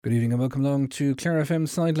Good evening and welcome along to Clare FM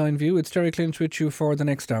Sideline View. It's Jerry Clinch with you for the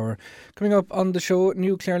next hour. Coming up on the show,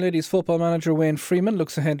 new Clare Ladies football manager Wayne Freeman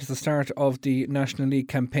looks ahead to the start of the National League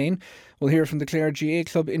campaign. We'll hear from the Clare GA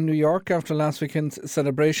club in New York after last weekend's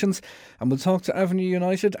celebrations, and we'll talk to Avenue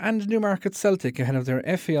United and Newmarket Celtic ahead of their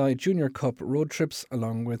FAI Junior Cup road trips,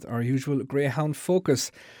 along with our usual Greyhound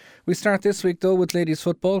focus. We start this week though with ladies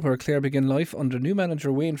football, where Clare begin life under new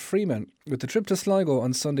manager Wayne Freeman with the trip to Sligo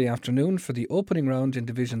on Sunday afternoon for the opening round in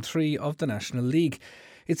Division 3 of the National League.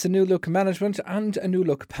 It's a new look management and a new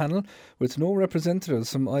look panel with no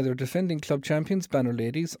representatives from either defending club champions Banner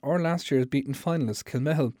Ladies or last year's beaten finalists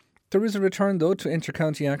Kilmehel. There is a return though to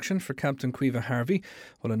inter-county action for Captain Caoimhe Harvey,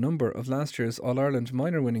 while a number of last year's All-Ireland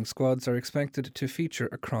minor winning squads are expected to feature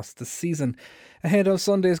across the season. Ahead of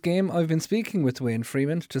Sunday's game, I've been speaking with Wayne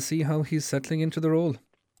Freeman to see how he's settling into the role.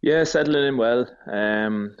 Yeah, settling in well.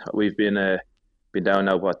 We've been down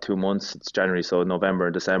now 2 months. It's January, so November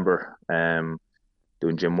and December.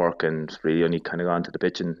 Doing gym work and really only kind of gone to the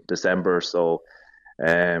pitch in December. So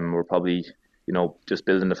we're probably just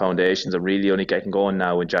building the foundations and really only getting going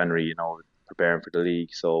now in January. Preparing for the league.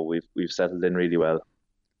 So we've settled in really well.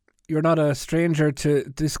 You're not a stranger to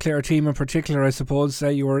this Clare team in particular, I suppose.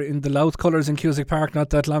 You were in the Louth colours in Cusack Park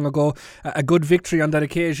not that long ago. A good victory on that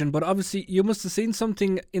occasion. But obviously you must have seen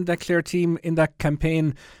something in that Clare team in that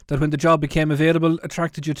campaign that when the job became available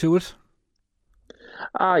attracted you to it.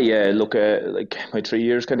 Yeah. Look, like my 3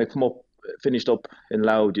 years kind of finished up in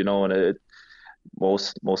Louth, and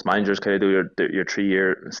most managers kind of do your 3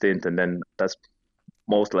 year stint, and then that's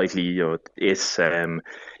most likely it's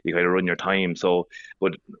you kind of run your time. So,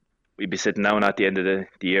 but we'd be sitting down at the end of the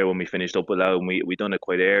year when we finished up with Louth, and we done it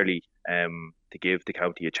quite early to give the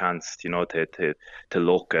county a chance, to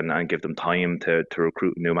look and give them time to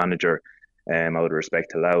recruit a new manager out of respect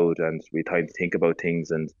to Louth, and we had time to think about things.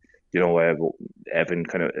 And Evan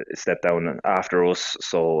kind of stepped down after us,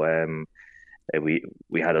 so we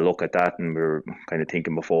had a look at that, and we were kind of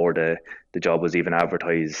thinking before the job was even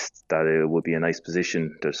advertised that it would be a nice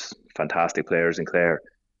position. There's fantastic players in Clare,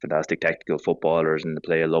 fantastic technical footballers, and they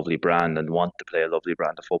play a lovely brand and want to play a lovely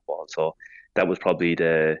brand of football. So that was probably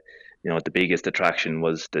the biggest attraction,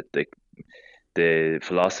 was that the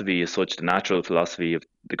philosophy is such, the natural philosophy of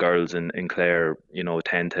the girls in Clare,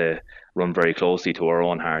 tend to run very closely to our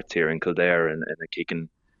own hearts here in Kildare, and a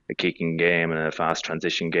kicking game and a fast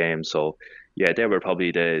transition game. So yeah, they were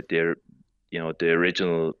probably the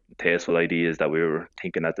original tasteful ideas that we were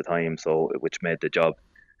thinking at the time, so which made the job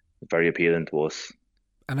very appealing to us.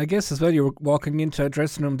 And I guess as well, you were walking into a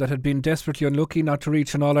dressing room that had been desperately unlucky not to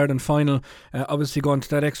reach an All-Ireland final, obviously going to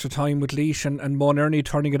that extra time with Laois and Mon Ernie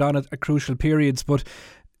turning it on at crucial periods. But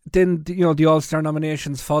then the All-Star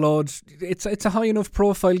nominations followed. It's a high enough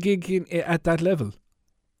profile gig at that level.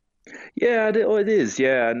 Yeah, it is.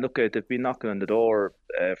 Yeah, and look, they've been knocking on the door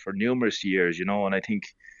for numerous years, and I think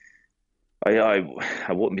I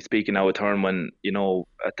wouldn't be speaking out of turn when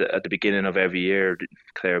at the beginning of every year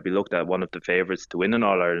Clare will be looked at one of the favourites to win an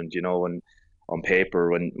All Ireland. And on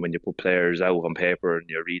paper, when you put players out on paper and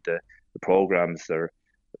you read the programmes,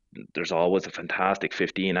 there's always a fantastic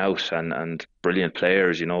 15 out, and brilliant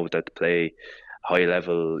players that play high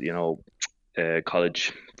level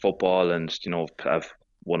college football, and have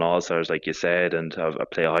won All Stars like you said, and have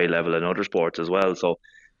play a high level in other sports as well. So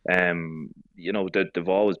they've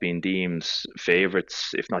always been deemed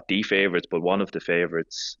favourites, if not the favourites, but one of the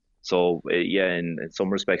favourites. So yeah, in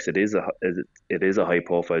some respects, it is a high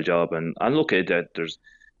profile job, and look at that. There's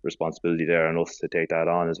responsibility there on us to take that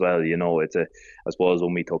on as well. I suppose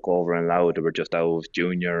when we took over in Louth, they were just out of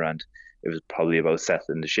junior, and it was probably about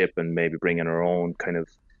settling the ship and maybe bringing our own kind of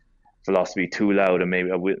philosophy to Louth,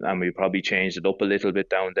 and we probably changed it up a little bit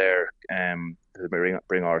down there to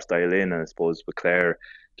bring our style in. And I suppose with Clare,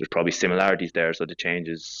 there's probably similarities there, so the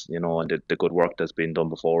changes, and the good work that's been done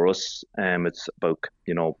before us, it's about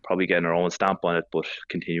probably getting our own stamp on it, but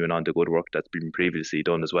continuing on the good work that's been previously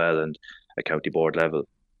done as well, and at county board level.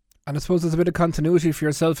 And I suppose there's a bit of continuity for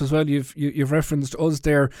yourself as well. You've referenced us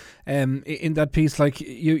there in that piece. Like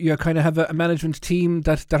you kind of have a management team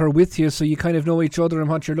that are with you, so you kind of know each other and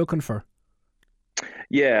what you're looking for.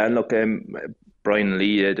 Yeah, and look, Brian and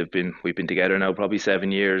Lee, we've been together now probably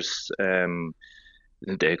 7 years. We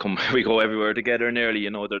go everywhere together nearly.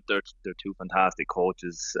 They're two fantastic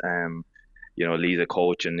coaches. Lee's a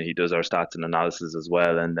coach and he does our stats and analysis as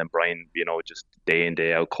well. And then Brian, just day in,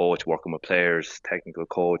 day out coach, working with players, technical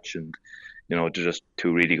coach. And, they're just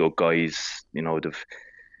two really good guys. They've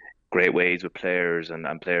great ways with players,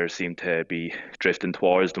 and players seem to be drifting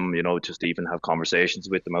towards them, just to even have conversations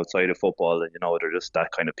with them outside of football. And, they're just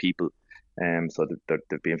that kind of people. So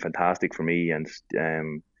they've been fantastic for me. And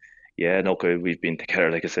Yeah, no, 'cause we've been together,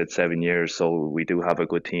 like I said, 7 years, so we do have a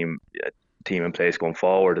good team in place going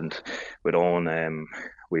forward. And with Owen,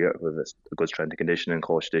 we have a good strength and conditioning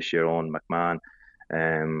coach this year, Owen McMahon.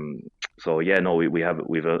 Um, so yeah, no,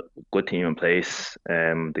 we've a good team in place.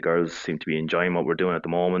 The girls seem to be enjoying what we're doing at the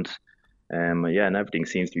moment. Yeah, and everything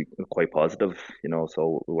seems to be quite positive,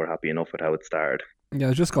 so we're happy enough with how it started. Yeah, I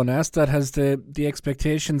was just going to ask that. Has the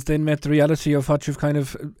expectations then met the reality of what you've kind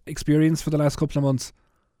of experienced for the last couple of months?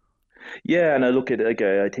 Yeah, and I look at it, like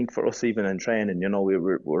I think for us even in training,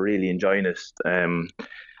 we're really enjoying it.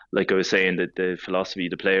 Like I was saying, that the philosophy,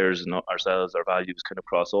 the players and ourselves, our values kind of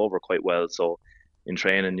cross over quite well. So in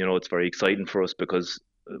training, it's very exciting for us because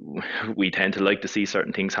we tend to like to see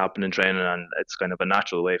certain things happen in training, and it's kind of a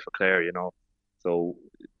natural way for Claire. So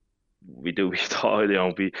we do. We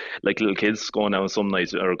thought, be like little kids going out some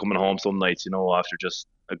nights or coming home some nights, after just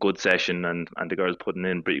a good session, and the girls putting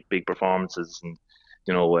in big performances, and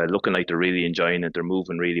looking like they're really enjoying it. They're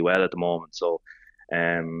moving really well at the moment. So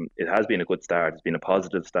it has been a good start. It's been a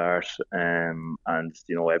positive start, and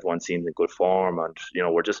everyone seems in good form, and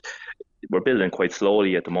we're building quite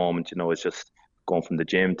slowly at the moment. It's just going from the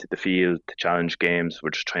gym to the field to challenge games. We're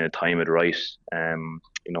just trying to time it right.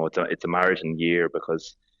 It's a marathon year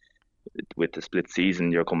because with the split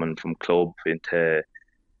season, you're coming from club into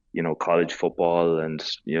college football, and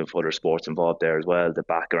other sports involved there as well. The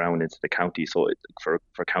background into the county, so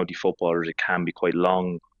for county footballers, it can be quite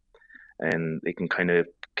long, and it can kind of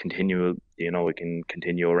continue. It can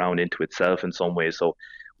continue around into itself in some ways. So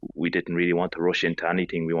we didn't really want to rush into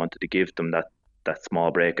anything. We wanted to give them that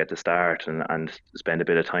small break at the start, and spend a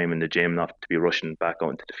bit of time in the gym, not to be rushing back out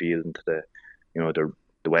into the field, into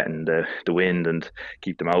the wet and the wind, and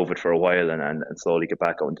keep them out of it for a while, and slowly get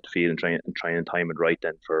back out into the field and try and time it right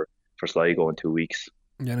then for Sligo in 2 weeks.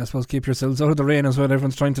 Yeah, and I suppose keep yourselves out of the rain as well.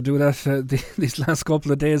 Everyone's trying to do that these last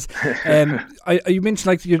couple of days. You mentioned,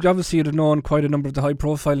 like, you'd have known quite a number of the high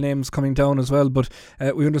profile names coming down as well, but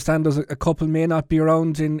we understand there's a couple may not be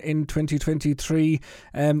around in 2023.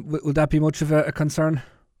 Would that be much of a concern?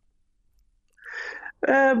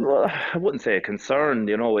 Well, I wouldn't say a concern.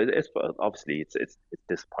 It's obviously it's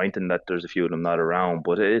disappointing that there's a few of them not around,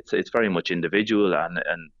 but it's very much individual, and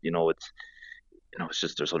it's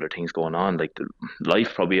just there's other things going on. Like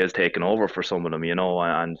life probably has taken over for some of them,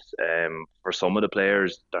 and for some of the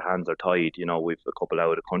players, their hands are tied. We've a couple out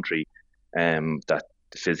of the country, that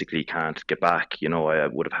physically can't get back. I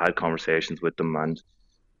would have had conversations with them, and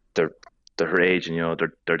they're her age, and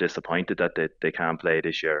they're disappointed that they can't play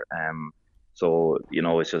this year. So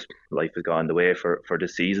it's just life has gone the way for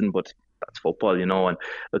this season, but that's football. And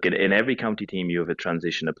look, in every county team, you have a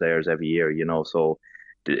transition of players every year. So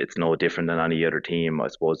it's no different than any other team. I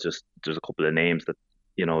suppose just there's a couple of names that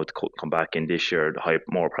to come back in this year, high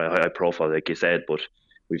profile, like you said. But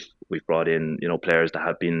we've brought in players that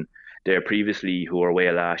have been there previously who were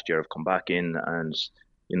away last year, have come back in, and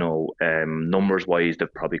numbers wise,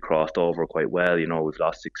 they've probably crossed over quite well. We've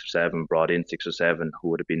lost 6 or 7, brought in 6 or 7 who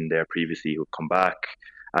would have been there previously, who've come back,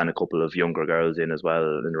 and a couple of younger girls in as well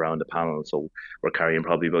and around the panel. So we're carrying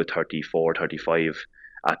probably about 34, 35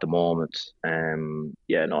 at the moment.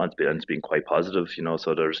 Yeah, no, it's been quite positive.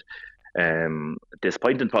 So there's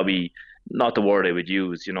disappointing, probably not the word I would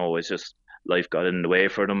use. It's just life got in the way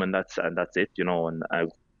for them, and that's it. And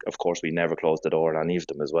of course, we never close the door on any of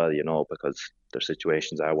them as well, because their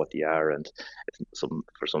situations are what they are, and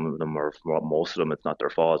for some of them, or for most of them, it's not their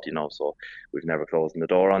fault, So we've never closed the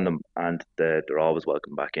door on them, and they're always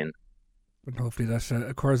welcome back in. And hopefully that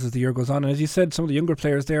occurs as the year goes on. And as you said, some of the younger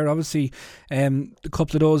players there, obviously, a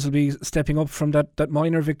couple of those will be stepping up from that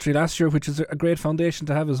minor victory last year, which is a great foundation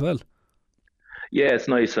to have as well. Yeah, it's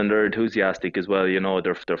nice, and they're enthusiastic as well.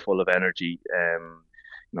 They're full of energy.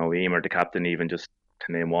 Emer, the captain, even just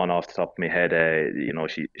to name one off the top of my head,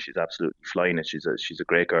 she's absolutely flying it. She's a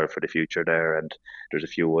great girl for the future there, and there's a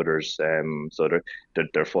few others. So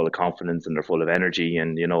they're full of confidence, and they're full of energy,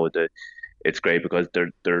 and it's great because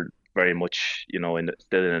they're very much still in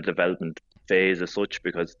a development phase as such,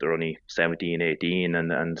 because they're only 17, 18,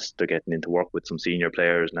 and they're getting into work with some senior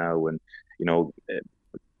players now, and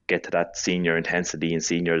get to that senior intensity and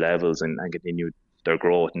senior levels, and continue their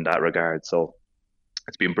growth in that regard. So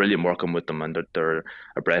it's been brilliant working with them, and they're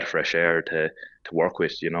a breath of fresh air to work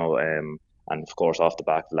with, and of course off the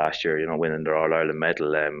back of last year, winning their All Ireland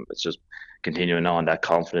medal, it's just continuing on that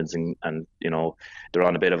confidence, and they're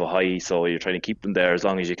on a bit of a high, so you're trying to keep them there as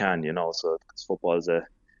long as you can, so because football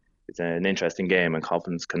it's an interesting game, and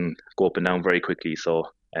confidence can go up and down very quickly. So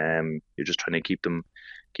you're just trying to keep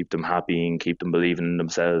them happy, and keep them believing in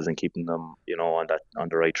themselves, and keeping them on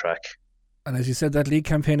the right track. And as you said, that league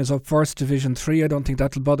campaign is up first, Division 3. I don't think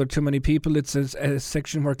that'll bother too many people. It's a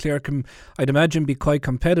section where Clare can, I'd imagine, be quite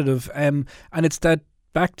competitive. And it's that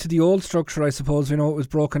back to the old structure, I suppose. It was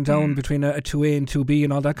broken down between a 2A and 2B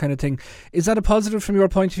and all that kind of thing. Is that a positive from your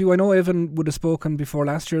point of view? I know Evan would have spoken before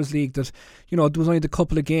last year's league that, there was only the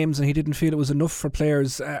couple of games and he didn't feel it was enough for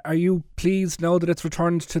players. Are you pleased now that it's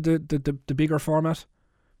returned to the bigger format?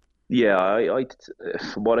 Yeah, I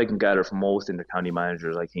from what I can gather from most inter-county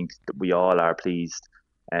managers, I think that we all are pleased.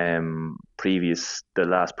 The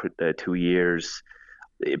last 2 years,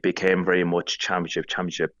 it became very much championship.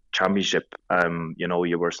 You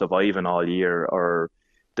were surviving all year, or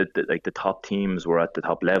the top teams were at the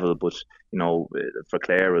top level. But for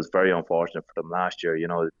Clare, it was very unfortunate for them last year.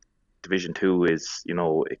 Division 2 is,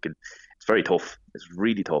 it's very tough. It's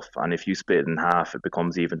really tough, and if you split it in half, it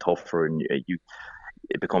becomes even tougher, and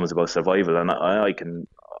it becomes about survival. And I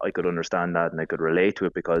could understand that, and I could relate to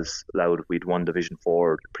it, because Louth, we'd won Division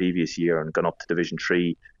 4 the previous year and gone up to Division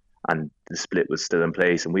 3, and the split was still in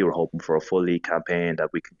place, and we were hoping for a full league campaign that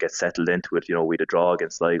we could get settled into it. We had a draw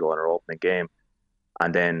against Sligo in our opening game,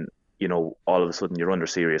 and then all of a sudden you're under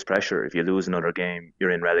serious pressure. If you lose another game, you're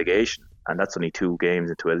in relegation, and that's only 2 games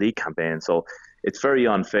into a league campaign. So it's very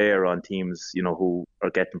unfair on teams, who are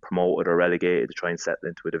getting promoted or relegated to try and settle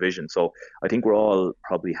into a division. So I think we're all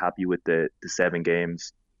probably happy with the 7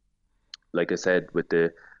 games. Like I said, with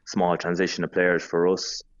the small transition of players for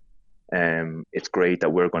us, it's great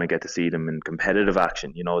that we're going to get to see them in competitive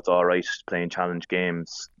action. It's all right playing challenge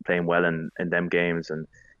games, playing well in them games, and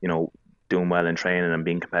doing well in training and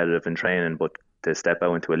being competitive in training, but to step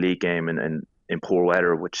out into a league game and in poor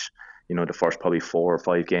weather, which the first probably 4 or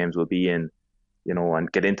 5 games will be in,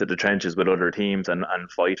 and get into the trenches with other teams and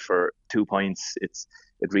fight for 2 points, it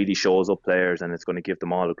really shows up players, and it's going to give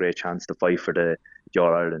them all a great chance to fight for the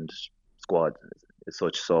All-Ireland squad as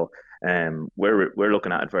such. So we're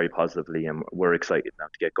looking at it very positively, and we're excited now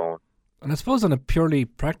to get going. And I suppose on a purely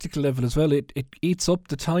practical level as well, it eats up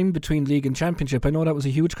the time between league and championship. I know that was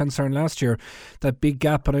a huge concern last year, that big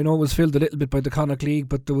gap, and I know it was filled a little bit by the Connacht League,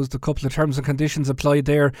 but there was the couple of terms and conditions applied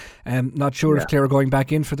there. Not sure if Clare are going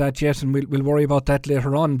back in for that yet, and we'll worry about that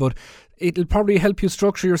later on, but it'll probably help you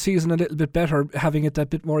structure your season a little bit better, having it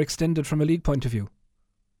that bit more extended from a league point of view.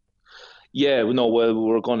 Yeah,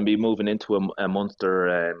 we're going to be moving into a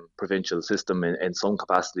Munster provincial system in some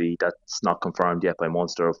capacity. That's not confirmed yet by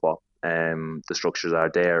Munster of what the structures are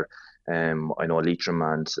there. I know Leitrim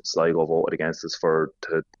and Sligo voted against us to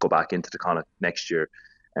go back into the Connacht next year.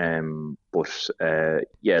 But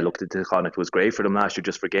the Connacht was great for them last year,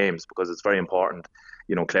 just for games, because it's very important.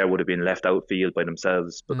 Clare would have been left outfield by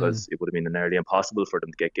themselves, because it would have been nearly impossible for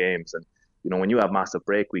them to get games. And when you have massive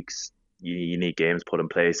break weeks, you need games put in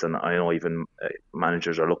place. And I know even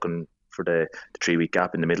managers are looking for the 3-week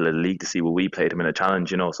gap in the middle of the league to see will we play them in a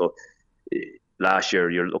challenge. So last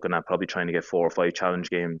year you're looking at probably trying to get 4 or 5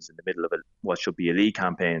 challenge games in the middle of what should be a league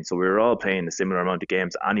campaign. So we were all playing a similar amount of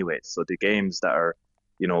games anyway. So the games that are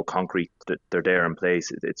concrete, that they're there in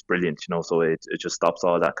place, it's brilliant. So it just stops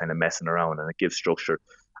all that kind of messing around, and it gives structure,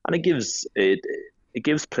 and it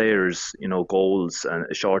gives players, goals, and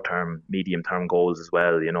short-term, medium-term goals as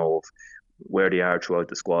well, of where they are throughout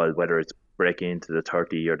the squad, whether it's breaking into the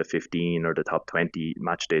 30 or the 15 or the top 20,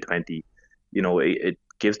 match day 20. It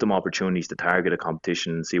gives them opportunities to target a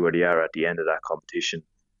competition and see where they are at the end of that competition.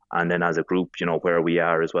 And then as a group, where we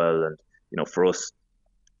are as well. And, for us,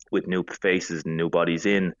 with new faces and new bodies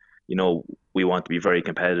in, we want to be very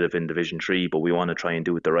competitive in Division 3, but we want to try and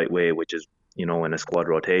do it the right way, which is, in a squad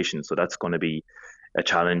rotation. So that's going to be a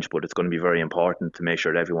challenge, but it's going to be very important to make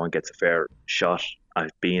sure that everyone gets a fair shot at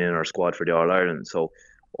being in our squad for the All-Ireland. So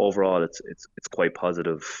overall, it's quite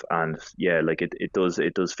positive, and it does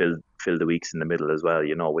fill the weeks in the middle as well,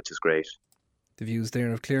 which is great. The views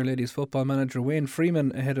there of Clare Ladies football manager Wayne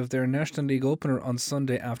Freeman ahead of their National League opener on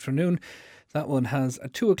Sunday afternoon. That one has a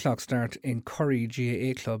 2:00 start in Curry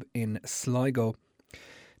GAA Club in Sligo.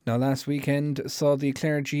 Now, last weekend saw the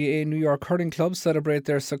Clare GAA New York Hurling Club celebrate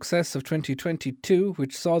their success of 2022,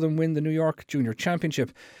 which saw them win the New York Junior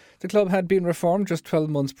Championship. The club had been reformed just 12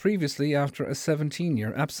 months previously after a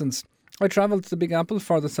 17-year absence. I travelled to the Big Apple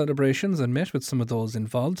for the celebrations and met with some of those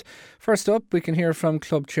involved. First up, we can hear from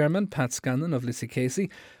club chairman Pat Scanlon of Lissycasey,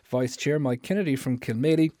 vice chair Mike Kennedy from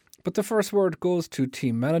Kilmaley. But the first word goes to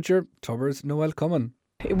team manager Tubbers Noel Cummin.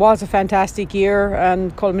 It was a fantastic year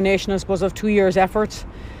and culmination, I suppose, of 2 years' effort.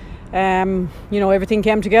 Everything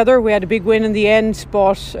came together. We had a big win in the end,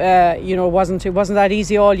 but it wasn't that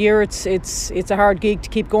easy all year. It's a hard gig to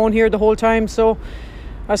keep going here the whole time. So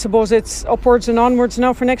I suppose it's upwards and onwards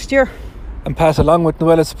now for next year. And Pat, along with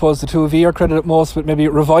Noel, I suppose the two of you are credited most with maybe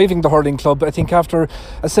reviving the hurling club. I think after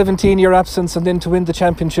a 17-year absence and then to win the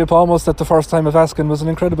championship almost at the first time of asking was an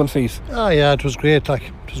incredible feat. Yeah, it was great.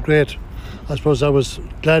 It was great. I suppose I was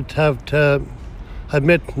glad to have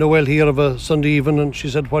met Noel here of a Sunday evening, and she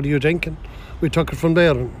said, "What do you think?" And we took it from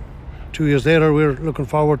there. And 2 years later, we're looking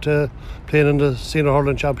forward to playing in the Senior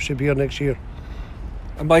Hurling Championship here next year.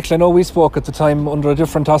 And Michael, I know we spoke at the time under a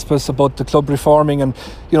different auspice about the club reforming, and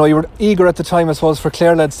you were eager at the time, I suppose, for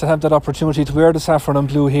Clare lads to have that opportunity to wear the saffron and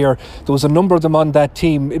blue here. There was a number of them on that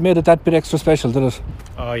team. It made it that bit extra special, did it?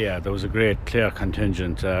 Oh yeah, there was a great Clare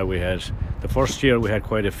contingent. We had the first year we had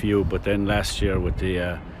quite a few, but then last year with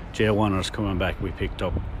the J1ers coming back, we picked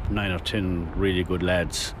up 9 or 10 really good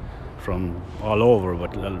lads from all over,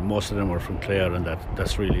 but most of them were from Clare, and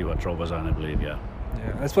that's really what drove us on, I believe. Yeah,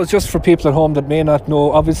 I suppose just for people at home that may not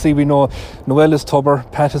know, obviously we know Noel is Tubber,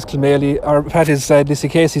 Pat is Kilmaley, or Pat is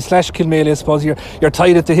Lissycasey / Kilmaley. I suppose you're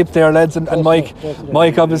tied at the hip there, lads, and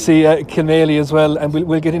Mike obviously Kilmaley as well. And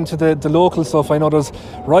we'll get into the local stuff. I know there's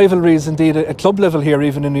rivalries indeed at club level here,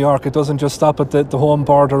 even in New York. It doesn't just stop at the home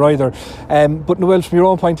border either. But Noel, from your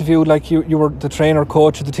own point of view, like you were the trainer,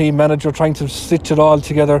 coach, the team manager, trying to stitch it all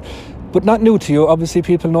together, but not new to you. Obviously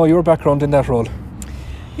people know your background in that role.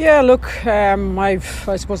 Yeah, look, I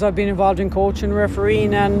suppose I've been involved in coaching,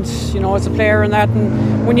 refereeing, and as a player and that.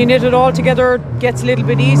 And when you knit it all together, it gets a little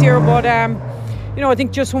bit easier. But I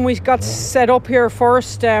think just when we got set up here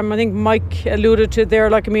first, I think Mike alluded to there.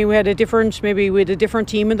 We had a different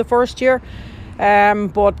team in the first year.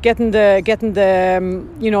 But getting the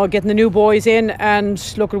new boys in,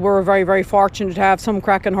 and look, we're very, very fortunate to have some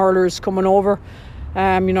cracking hurlers coming over.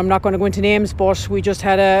 I'm not going to go into names, but we just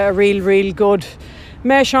had a real good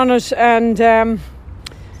mesh on it, and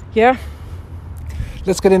yeah.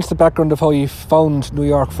 Let's get into the background of how you found New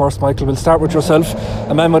York first, Michael. We'll start with yourself.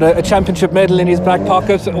 A man with a championship medal in his back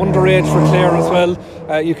pocket, underage for Clare as well.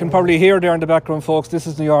 You can probably hear there in the background, folks, this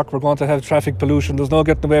is New York. We're going to have traffic pollution. There's no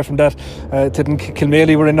getting away from that. Didn't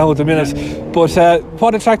Kilmaley we're in now at the minute. But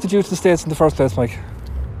what attracted you to the States in the first place, Mike?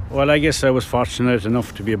 Well, I guess I was fortunate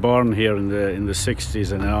enough to be born here in the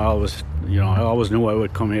 60s, and I always knew I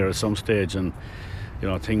would come here at some stage, and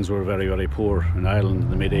things were very, very poor in Ireland in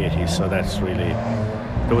the mid-80s, so that's really,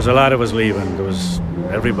 there was a lot of us leaving.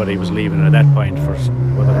 Everybody was leaving at that point, for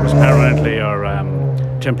whether it was permanently or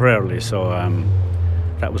temporarily, so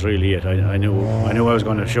that was really it. I knew I was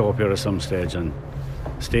going to show up here at some stage and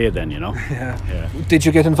stay then, Yeah. Did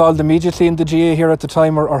you get involved immediately in the GA here at the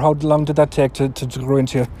time, or how long did that take to grow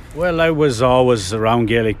into you? Well, I was always around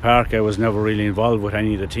Gaelic Park. I was never really involved with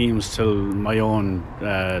any of the teams till my own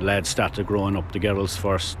lads started growing up. The girls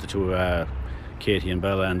first, the two Katie and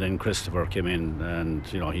Bella, and then Christopher came in, and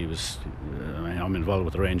he was I'm involved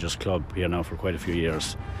with the Rangers club here now for quite a few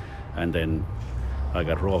years, and then I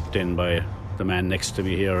got roped in by the man next to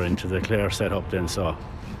me here into the Clare setup then, so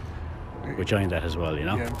we joined that as well,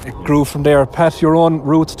 Yeah, it grew from there. Pat, your own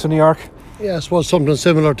route to New York? Yeah, I suppose something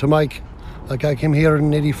similar to Mike. Like, I came here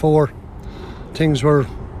in '84.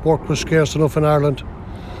 Work was scarce enough in Ireland,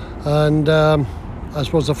 and I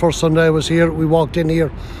suppose the first Sunday I was here, we walked in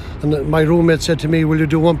here, and my roommate said to me, "Will you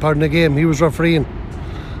do one part in the game?" He was refereeing,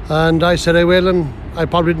 and I said I will, and I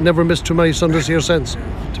probably never missed too many Sundays here since,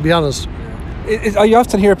 to be honest. I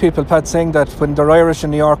often hear people, Pat, saying that when they're Irish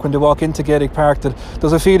in New York, when they walk into Gaelic Park, that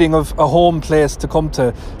there's a feeling of a home place to come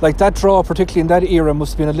to. Like, that draw, particularly in that era,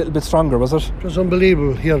 must have been a little bit stronger, was it? It was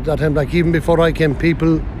unbelievable here at that time. Like, even before I came,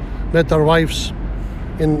 people met their wives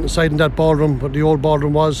inside in that ballroom, where the old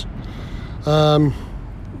ballroom was.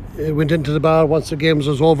 It went into the bar once the games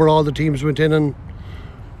was over. All the teams went in, and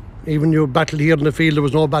even you battled here in the field, there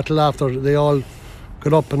was no battle after. They all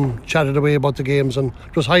got up and chatted away about the games, and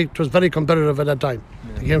it was very competitive at that time.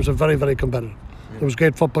 The games were very, very competitive. There was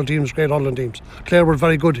great football teams, great hurling teams. Clare were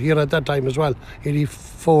very good here at that time as well,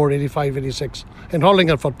 84, 85, 86 in hurling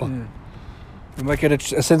and football. We might get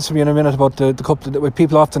a sense from you in a minute about the couple that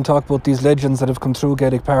people often talk about, these legends that have come through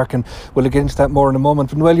Gaelic Park, and we'll get into that more in a moment.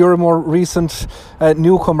 But Noel, you're a more recent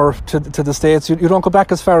newcomer to the States. You don't go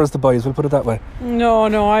back as far as the boys, we'll put it that way. No,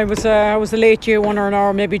 I was a late J1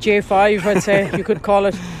 or maybe J5, I'd say you could call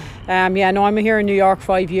it. I'm here in New York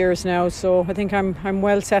 5 years now, so I think I'm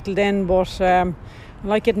well settled in, but I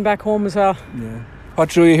like getting back home as well. Yeah. What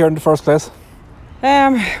drew you here in the first place?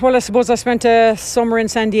 Well, I suppose I spent a summer in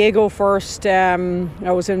San Diego first. I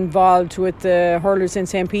was involved with the hurlers in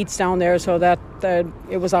St. Pete's down there, so that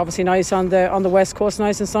it was obviously nice on the west coast,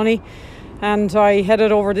 nice and sunny. And I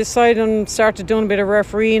headed over this side and started doing a bit of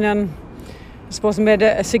refereeing, and I suppose I made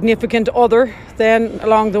a significant other then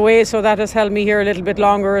along the way, so that has held me here a little bit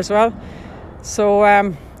longer as well.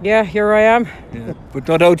 So Yeah, here I am. Yeah. But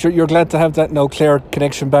no doubt you're glad to have that now Clare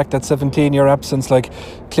connection back, that 17-year absence. Like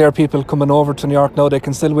Clare people coming over to New York now, they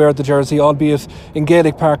can still wear the jersey, albeit in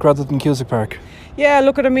Gaelic Park rather than Cusack Park. Yeah,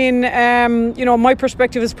 look at, I mean, my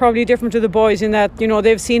perspective is probably different to the boys in that,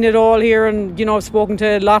 they've seen it all here, and, I've spoken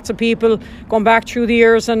to lots of people going back through the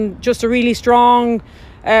years, and just a really strong,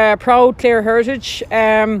 proud Clare heritage.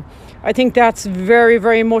 I think that's very,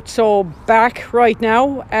 very much so back right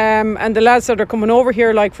now. And the lads that are coming over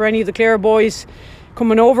here, like for any of the Clare boys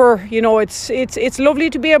coming over, it's lovely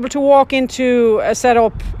to be able to walk into a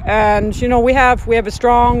setup, and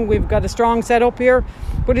we've got a strong setup here.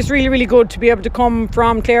 But it's really, really good to be able to come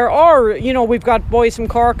from Clare, or we've got boys from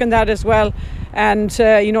Cork and that as well. And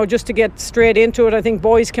just to get straight into it, I think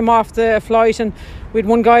boys came off the flight, and we had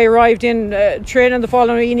one guy arrived in training the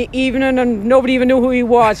following evening, and nobody even knew who he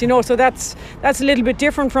was. So that's a little bit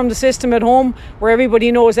different from the system at home, where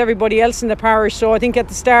everybody knows everybody else in the parish. So I think at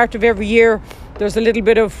the start of every year, there's a little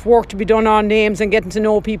bit of work to be done on names and getting to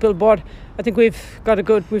know people, but I think we've done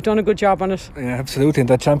a good job on it. Yeah, absolutely, and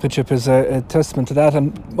that championship is a testament to that.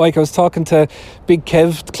 And Mike, I was talking to Big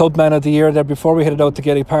Kev, the club man of the year, there before we headed out to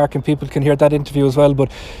Gaelic Park, and people can hear that interview as well.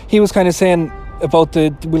 But he was kind of saying about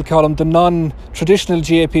we'll call them the non-traditional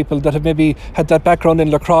GA people that have maybe had that background in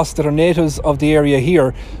lacrosse, that are natives of the area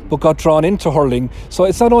here but got drawn into hurling. So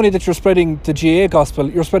it's not only that you're spreading the GA gospel,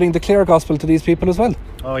 you're spreading the Clare gospel to these people as well.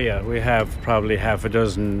 Oh yeah, we have probably half a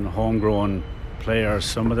dozen homegrown players.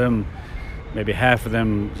 Some of them, maybe half of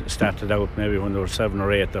them started out maybe when they were 7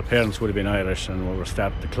 or 8. Their parents would have been Irish, and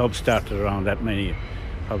the club started around that many,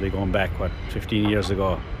 probably going back 15 years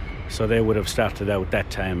ago. So they would have started out that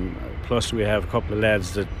time. Plus we have a couple of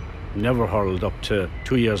lads that never hurled up to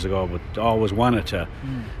 2 years ago, but always wanted to.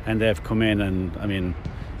 And they've come in, and I mean,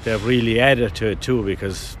 they've really added to it too,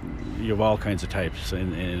 because you have all kinds of types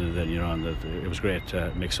in and it was great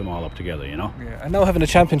to mix them all up together, Yeah, and now having a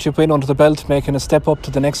championship win under the belt, making a step up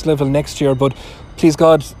to the next level next year. But please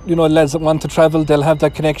God, lads that want to travel, they'll have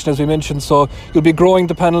that connection as we mentioned, so you'll be growing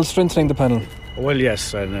the panel, strengthening the panel. Well,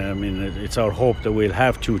 yes, and I mean, it's our hope that we'll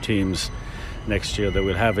have 2 teams next year, that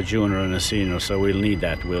we'll have a junior and a senior, so we'll need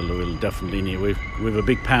that. We'll definitely need. We've a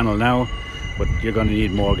big panel now, but you're going to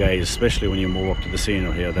need more guys, especially when you move up to the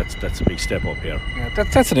senior here. That's a big step up here. Yeah,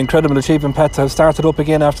 that's an incredible achievement, Pat, to have started up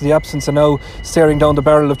again after the absence and now staring down the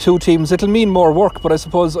barrel of 2 teams. It'll mean more work, but I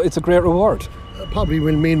suppose it's a great reward. Probably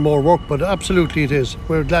will mean more work, but absolutely it is.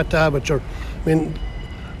 We're glad to have it. I mean,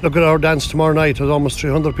 look at our dance tomorrow night. There's almost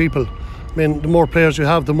 300 people. I mean, the more players you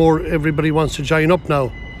have, the more everybody wants to join up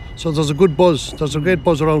now. So there's a good buzz. There's a great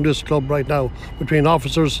buzz around this club right now between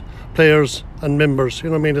officers, players and members.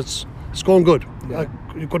 It's going good. Yeah.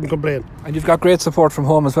 You couldn't complain. And you've got great support from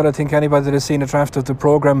home as well. I think anybody that has seen a draft of the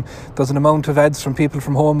programme, there's an amount of ads from people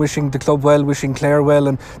from home wishing the club well, wishing Clare well,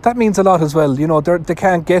 and that means a lot as well. They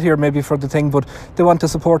can't get here maybe for the thing, but they want to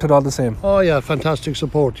support it all the same. Oh yeah, fantastic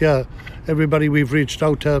support. Yeah, everybody we've reached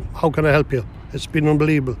out to, how can I help you? It's been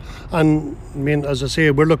unbelievable. And I mean, as I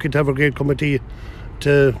say, we're lucky to have a great committee.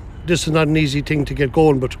 This is not an easy thing to get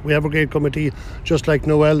going, but we have a great committee, just like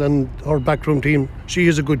Noelle and our backroom team. She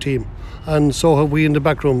is a good team, and so have we in the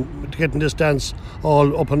backroom, to getting this dance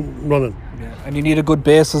all up and running. Yeah. And you need a good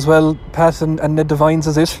base as well, Pat, and Ned Devines,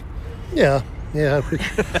 is it? Yeah, it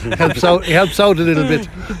helps out. It helps out a little bit.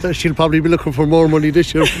 She'll probably be looking for more money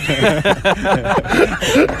this year.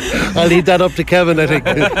 I'll leave that up to Kevin, I think.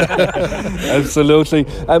 Absolutely.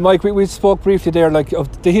 Mike, we spoke briefly there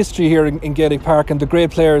of the history here in Gaelic Park and the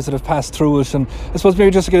great players that have passed through it, and I suppose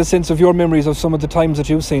maybe just to get a sense of your memories of some of the times that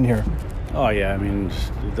you've seen here. Oh yeah, I mean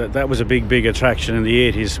that was a big attraction in the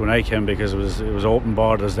 80s when I came, because it was open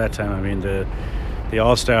borders that time. I mean the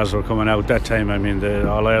All-Stars were coming out that time. I mean, the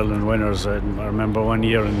All-Ireland winners. I remember one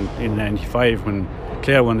year in 95 when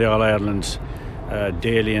Clare won the All-Ireland,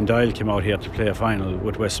 Daly and Doyle came out here to play a final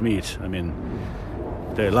with Westmeath. I mean,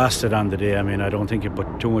 they lost it on the day. I mean, I don't think it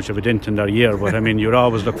put too much of a dent in their year, but I mean, you'd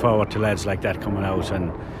always look forward to lads like that coming out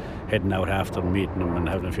and heading out after meeting them and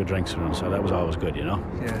having a few drinks with them, so that was always good, Yeah,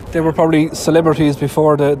 they were probably celebrities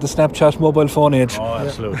before the Snapchat mobile phone age. Oh,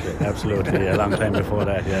 absolutely, a long time before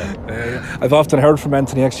that, yeah. I've often heard from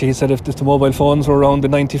Anthony, actually, he said if the mobile phones were around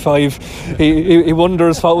in 95, he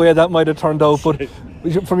wonders what way that might have turned out, but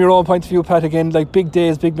from your own point of view, Pat, again, big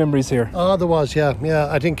days, big memories here. Oh, there was, yeah,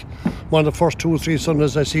 I think one of the first 2 or 3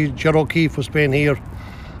 Sundays I see Ger O'Keefe was playing here,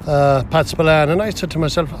 Pat Spillane, and I said to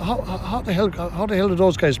myself, how the hell are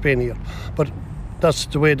those guys playing here? But that's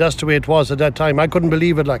the way it was at that time. I couldn't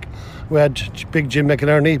believe it. We had big Jim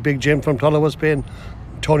McInerney, big Jim from Tulla was playing,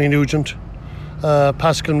 Tony Nugent,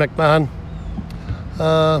 Pascal McMahon.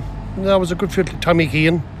 That was a good fit. Tommy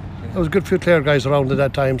Keane, There was a good few Clare guys around at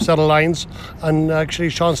that time. Settle Lyons, and actually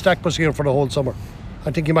Sean Stack was here for the whole summer.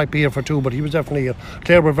 I think he might be here for 2, but he was definitely here.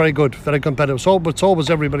 Clare were very good, very competitive. But so was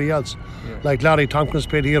everybody else. Yeah. Like Larry Tompkins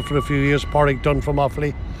played here for a few years. Pádraig Dunn from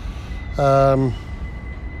Offaly.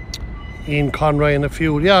 Ian Conroy and a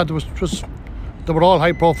few. Yeah, they were all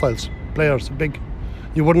high profiles players.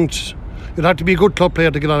 You'd have to be a good club player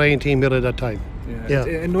to get on any team here at that time. Yeah.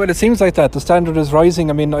 And well, it seems like that. The standard is rising.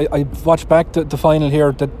 I mean, I watched back the final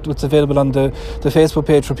here that was available on the Facebook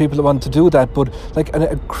page for people that want to do that. But like an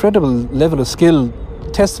incredible level of skill,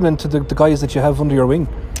 testament to the guys that you have under your wing.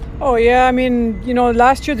 Oh yeah, I mean,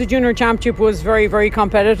 last year the junior championship was very, very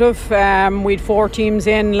competitive. We had 4 teams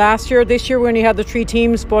in last year. This year we only had the 3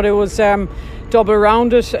 teams, but it was double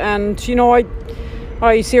rounded. And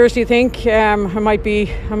I seriously think I might be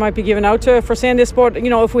given out for saying this, but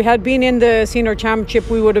if we had been in the senior championship,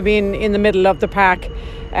 we would have been in the middle of the pack,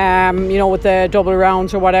 with the double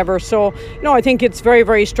rounds or whatever. So I think it's very,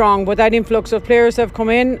 very strong. But that influx of players have come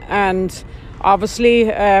in, and obviously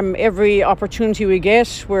every opportunity we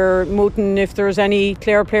get, we're mooting if there's any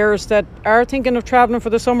Clare players that are thinking of travelling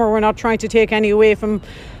for the summer. We're not trying to take any away from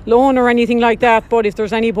loan or anything like that, but if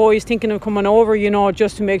there's any boys thinking of coming over,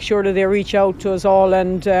 just to make sure that they reach out to us all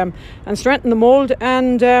and strengthen the mould.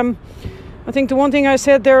 And I think the one thing I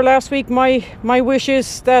said there last week, my wish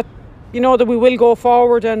is that that we will go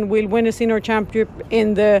forward and we'll win a senior championship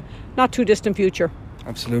in the not too distant future.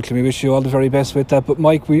 Absolutely, we wish you all the very best with that. But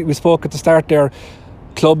Mike, we spoke at the start there,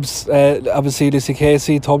 clubs, obviously Lissie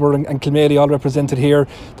Casey, Tubber and Kilmaley all represented here.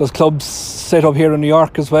 There's clubs set up here in New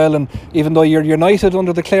York as well, and even though you're united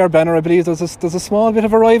under the Clare banner, I believe there's a small bit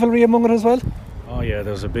of a rivalry among it as well. Oh yeah,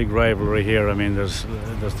 there's a big rivalry here. I mean, there's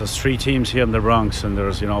 3 teams here in the Bronx, and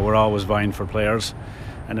there's we're always vying for players,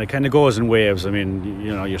 and it kind of goes in waves. I mean,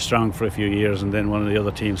 you're strong for a few years, and then one of the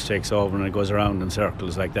other teams takes over, and it goes around in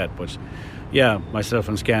circles like that. But yeah, myself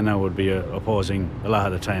and Scan now would be opposing a lot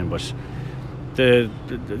of the time, but the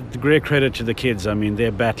great credit to the kids. I mean, they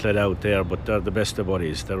battle it out there, but they're the best of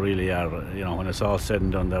buddies. They really are. When it's all said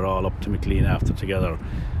and done, they're all up to McLean after together,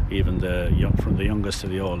 even from the youngest to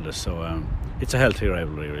the oldest. So it's a healthy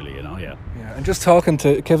rivalry, really. Yeah. And just talking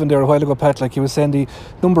to Kevin there a while ago, Pat, like he was saying, the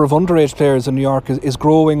number of underage players in New York is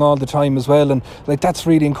growing all the time as well, and like that's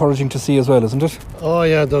really encouraging to see as well, isn't it? Oh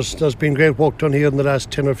yeah, there's been great work done here in the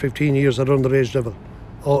last 10 or 15 years at underage level.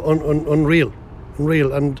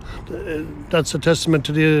 Unreal, and that's a testament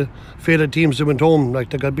to the faded teams that went home. Like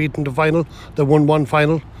they got beaten in the final, they won 1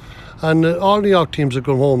 final, and all New York teams that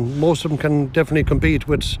go home, most of them can definitely compete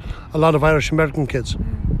with a lot of Irish American kids.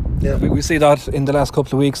 Yeah, we see that in the last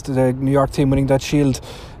couple of weeks, the New York team winning that shield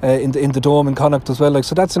in the Dome in Connacht as well. Like,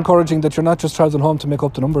 so that's encouraging that you're not just travelling home to make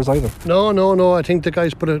up the numbers either. No. I think the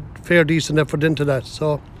guys put a fair, decent effort into that.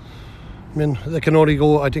 So, I mean, they can only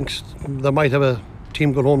go. I think they might have a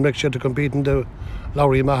team going home next year to compete in the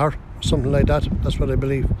Lowry Maher, something like that. That's what I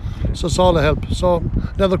believe. So it's all a help. So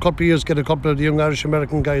another couple of years, get a couple of the young Irish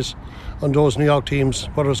American guys on those New York teams,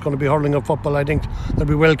 whether it's going to be hurling or football. I think they'll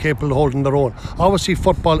be well capable of holding their own. Obviously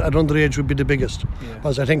football at underage would be the biggest,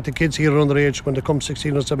 because I think the kids here at underage, when they come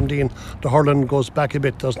 16 or 17, the hurling goes back a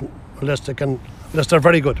bit, unless they're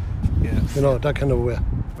very good. That kind of way.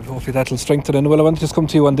 Well, hopefully that'll strengthen. And well, I want to just come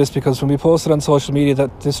to you on this, because when we posted on social media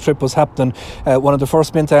that this trip was happening, one of the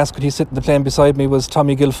first men to ask could he sit in the plane beside me was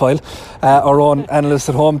Tommy Guilfoyle, our own analyst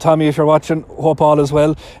at home. Tommy, if you're watching, hope all is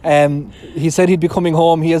well. He said he'd be coming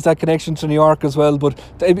home. He has that connection to New York as well, but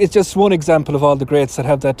it's just one example of all the greats that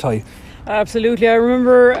have that tie. Absolutely. I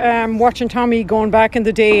remember watching Tommy going back in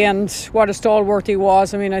the day, and what a stalwart he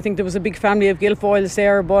was. I mean, I think there was a big family of Guilfoyles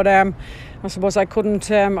there, but I suppose I couldn't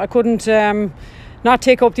not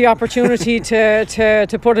take up the opportunity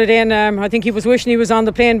to put it in. I think he was wishing he was on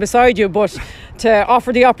the plane beside you, but to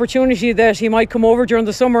offer the opportunity that he might come over during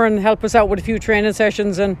the summer and help us out with a few training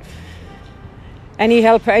sessions, and any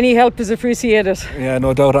help is appreciated. Yeah,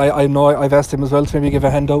 no doubt. I know I've asked him as well to maybe give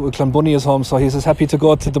a hand out with Clonbunny is home, so he's as happy to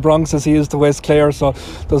go to the Bronx as he is to West Clare, so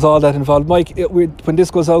there's all that involved. Mike, when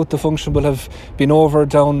this goes out, the function will have been over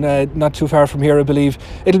down not too far from here, I believe.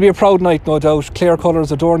 It'll be a proud night, no doubt. Clare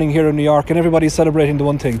colours adorning here in New York, and everybody's celebrating the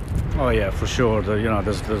one thing. Oh yeah, for sure.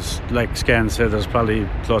 There's like Scan said, there's probably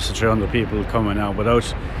close to 300 people coming out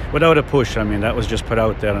without a push. I mean, that was just put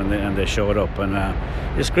out there, and they showed up, and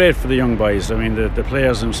it's great for the young boys. I mean, the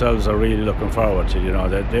players themselves are really looking forward to,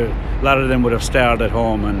 a lot of them would have started at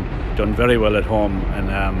home and done very well at home, and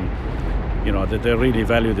they really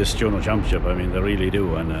value this junior championship. I mean, they really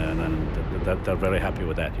do, and they're very happy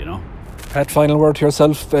with that. Pat, final word to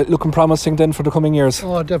yourself. Looking promising then for the coming years?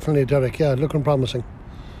 Oh, definitely, Derek. Yeah, looking promising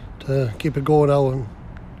to keep it going now, and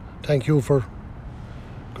thank you for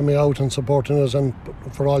coming out and supporting us, and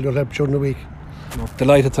for all your help during the week.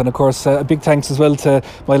 Delighted, and of course a big thanks as well to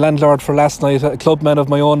my landlord for last night, a clubman of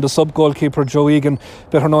my own, the sub-goalkeeper Joe Egan,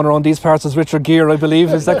 better known around these parts as Richard Gere, I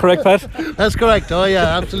believe. Is that correct, Pat? That's correct. Oh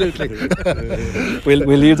yeah, absolutely.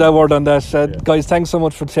 We'll leave that word on that. Guys, thanks so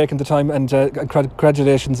much for taking the time, and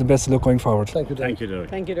congratulations and best of luck going forward. Thank you, Derek.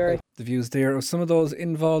 Thank you, Derek. The views there of some of those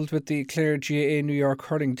involved with the Clare GAA New York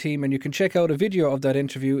hurling team, and you can check out a video of that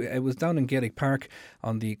interview. It was down in Gaelic Park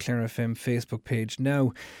on the Clare FM Facebook page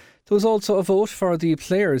now. There was also a vote for the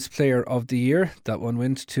Players' Player of the Year. That one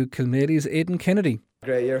went to Kilmaly's Aidan Kennedy.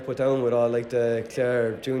 Great year put down with all like the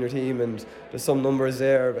Clare junior team, and there's some numbers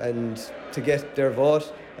there, and to get their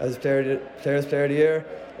vote as Players' Player of the Year,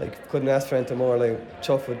 like couldn't ask for anything more. Like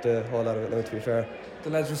chuffed with the whole lot of it now, to be fair. The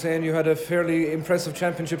lads were saying you had a fairly impressive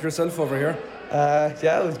championship yourself over here.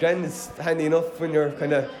 Yeah, it was grand. It's handy enough when you're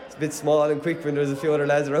kind of a bit small and quick when there's a few other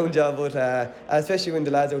lads around you, but especially when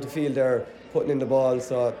the lads out the field, they're putting in the ball,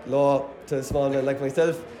 so low to a small man like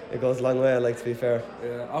myself, it goes a long way, to be fair.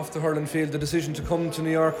 Yeah, off the hurling field, the decision to come to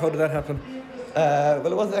New York, how did that happen? Well,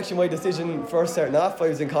 it wasn't actually my decision first starting off. I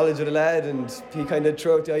was in college with a lad, and he kind of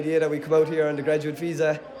threw out the idea that we come out here on the graduate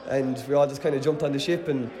visa, and we all just kind of jumped on the ship,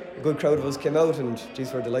 and a good crowd of us came out, and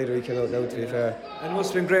geez, we're delighted he came out now, to be fair. And it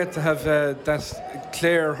must have been great to have that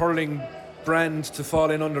Clare hurling brand to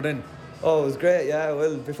fall in under then. Oh, it was great, yeah.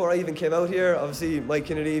 Well, before I even came out here, obviously Mike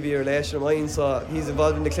Kennedy be a relation of mine, so he's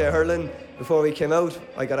involved in the Clare hurling. Before we came out,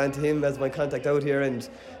 I got onto him as my contact out here, and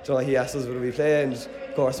he asked us would we play, and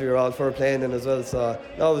of course we were all for playing then as well. So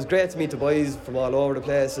no, it was great to meet the boys from all over the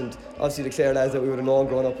place, and obviously the Clare lads that we would have known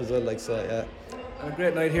growing up as well. Yeah. And a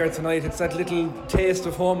great night here tonight. It's that little taste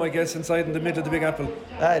of home, I guess, inside in the middle of the Big Apple.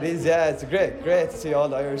 It is, yeah. It's great to see all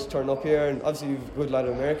the Irish turn up here, and obviously you've a good lot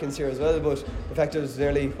of Americans here as well. But the fact there's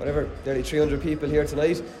nearly 300 people here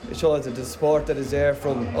tonight, it shows that the support that is there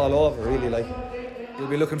from all over, really. You'll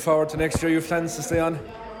be looking forward to next year. You have plans to stay on?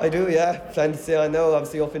 I do, yeah. Plan to stay on now.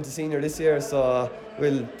 Obviously up into senior this year, so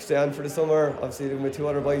we'll stay on for the summer. Obviously with 2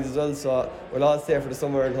 other boys as well, so we'll all stay for the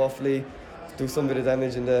summer and hopefully do some bit of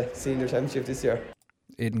damage in the senior championship this year.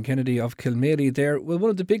 Aidan Kennedy of Kilmaley there. Well, one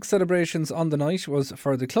of the big celebrations on the night was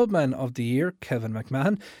for the Clubman of the Year, Kevin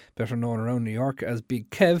McMahon, better known around New York as Big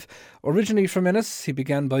Kev. Originally from Ennis, he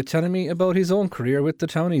began by telling me about his own career with the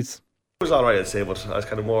Townies. It was alright, I'd say, but I was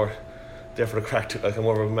kind of more there for the crack, like I'm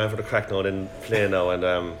more of a man for the crack now than playing now. And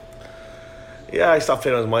I stopped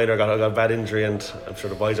playing when I was minor. I got a bad injury, and I'm sure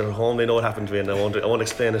the boys are at home, they know what happened to me, and I won't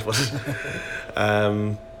explain it,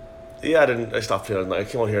 but I stopped playing. I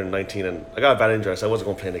came out here in 19 and I got a bad injury, so I wasn't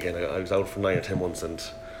going to play again. I was out for 9 or 10 months and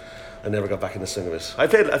I never got back in the swing of it. I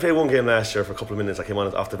played one game last year for a couple of minutes. I came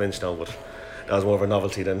on off the bench now, but that was more of a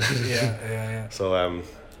novelty than. Yeah. So I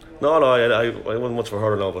wasn't much of a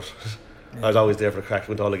hurler now, but I was always there for the crack,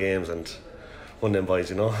 went to all the games and won them boys,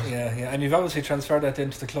 Yeah, and you've obviously transferred that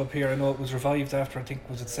into the club here. I know it was revived after, I think,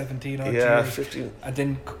 was it 17 or years? 15. And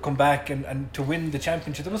then come back and to win the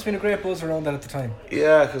championship. There must have been a great buzz around that at the time.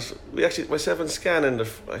 Yeah, because we actually, myself and Scan and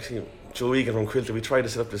Joe Egan from Quilter, we tried to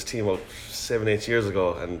set up this team about 7-8 years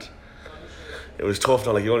ago, and it was tough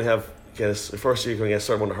now. Like, you only have, the first year you can get a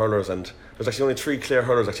certain amount of hurlers, and there's actually only 3 Clare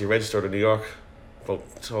hurlers actually registered in New York about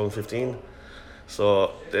 2015.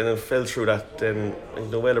 So then it fell through that. Then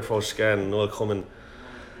Noel approached Scan, Noel coming,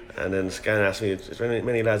 and then Scan asked me, is there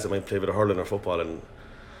many lads that might play a bit of hurling or football? And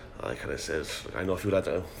I kind of said, I know a few lads,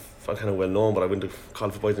 I'm kind of well known, but I went to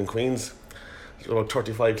college for boys in Queens. There's about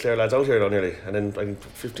 35 Clare lads out here now nearly, and then I think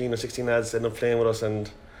 15 or 16 lads ended up playing with us. And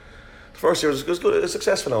the first year was good, it was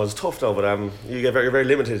successful now, it's tough now, but you get very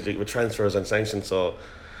limited with transfers and sanctions. So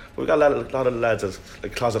we've got a lot of lads as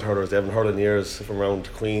like closet hurlers. They haven't hurled in years from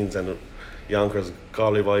around Queens and Yonkers,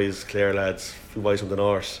 Galway boys, Clare lads, a few boys from the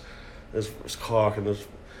north. There's Cork, and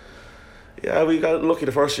we got lucky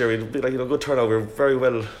the first year. We had good turnout. We were very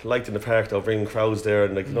well liked in the park, though, bringing crowds there,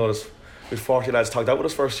 and we had 40 lads talked out with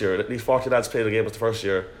us first year. At least 40 lads played a game with us the first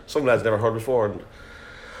year. Some lads never heard before, and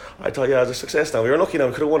I thought, it was a success now. We were lucky now,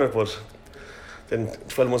 we could have won it, but then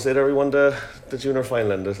 12 months later we won the junior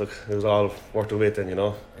final, and it was all worth the wait then,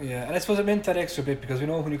 Yeah, and I suppose it meant that extra bit, because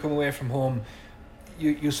when you come away from home,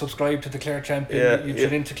 you subscribe to the Clare champion, you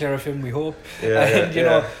tune into Clare FM, we hope,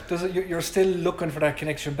 you're still looking for that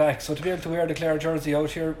connection back. So to be able to wear the Clare jersey out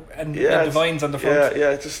here and the vines on the front,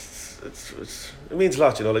 it means a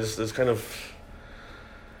lot, There's kind of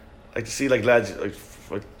like to see like lads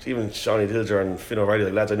like even Shawnee Dilger and Finn O'Reilly,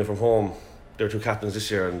 like lads I knew from home. They're 2 captains this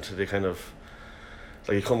year, and they kind of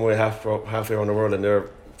like you come away halfway around the world and they're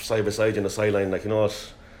side by side in the sideline,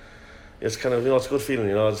 it's kind of it's a good feeling,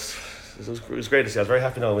 It was great to see. I was very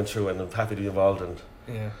happy now I went through, and I'm happy to be involved. And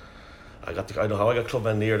I know how I got club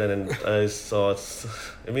man near then, and so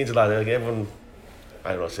it means a lot. Like everyone,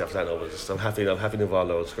 I don't know, see after that, no, but I'm happy involved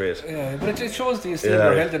now. It's great. Yeah, but it shows the estate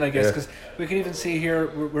we're held in, I guess, because we can even see here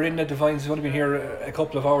we're in the Divines. We've only been here a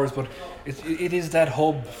couple of hours, but it is that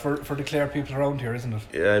hub for the Clare people around here, isn't it?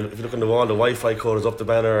 Yeah, if you look on the wall, the Wi-Fi code is up the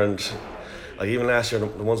banner, and like even last year,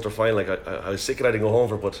 the Munster final, like I was sick and I didn't go home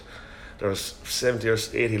for, but there was 70 or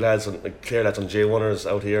 80 lads, Clare lads on J1ers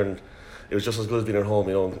out here, and it was just as good as being at home.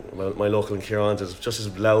 You know, my local in Kieran is just as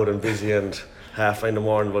loud and busy, and 9:30 in the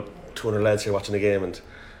morning, but 200 lads here watching the game, and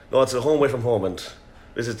no, it's a home away from home, and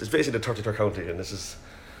it's basically the 33rd county, and this is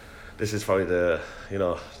probably the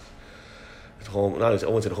it's home. Not I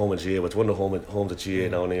won't say the home of GA, but it's one of the homes of GA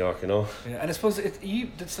now in New York. You know. Yeah, and I suppose it's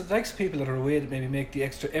the next people that are away that maybe make the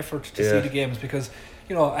extra effort to see the games, because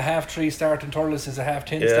a 3:30 start in Thurles is a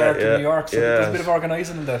 10:30 start in New York, so there's a bit of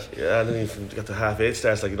organising in that. Yeah, and then you get the 8:30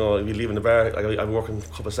 starts. Like you're leaving the bar. Like I'm working a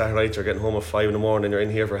couple of Saturday nights, you're getting home at 5 in the morning, and you're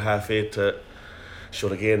in here for 8:30 to show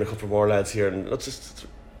the game. A couple more lads here, and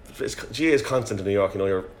GA is constant in New York.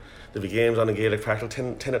 There'll be games on the Gaelic Park till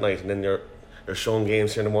 10 at night, and then you're showing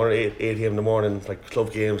games here in the morning, 8 a.m. in the morning, like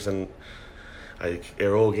club games and like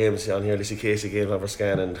Aero games on here, Lissy Casey games over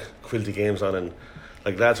Scan, and Quilty games on, and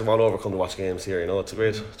like lads from all over come to watch games here. It's a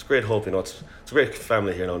great hope. It's a great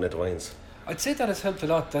family here now in the Divines. I'd say that has helped a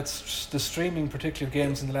lot. That's the streaming, particularly of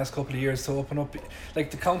games in the last couple of years, to open up. Like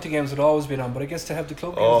the county games had always been on, but I guess to have the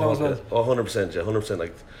club games now as well. 100%, yeah, 100%.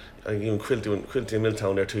 Like even Quilty in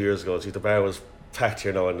Milltown there 2 years ago, the bar was packed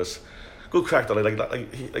here now, and there's good crack though. Like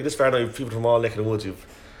this bar now, you've people from all neck of the woods. You've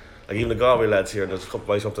like even the Galway lads here, and there's a couple of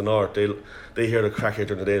boys up the north. They hear the crack here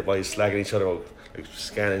during the day. The boys slagging each other out, like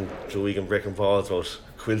scanning Joe Egan, breaking balls about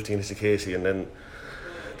Quilty and Lissy Casey, and then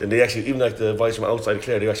they actually, even like the boys from outside of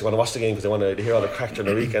Clare, they actually want to watch the game because they want to hear all the crack during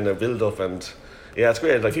the weekend, their build up, and yeah, it's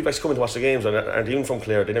great. Like people actually come in to watch the games and aren't even from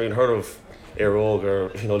Clare. They never even heard of Aerogue or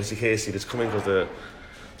Lissy Casey. They just come in because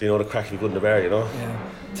they know the crack will be good in the bar. Yeah.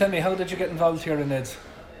 Tell me, how did you get involved here in Neds?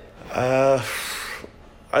 I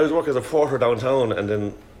was working as a porter downtown, and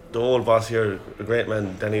then the old boss here, a great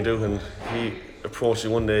man, Danny Dugan, he approached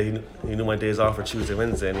me one day. He knew my days off for Tuesday,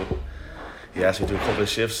 Wednesday, and he asked me to do a couple of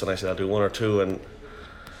shifts, and I said I'll do one or two, and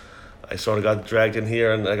I sort of got dragged in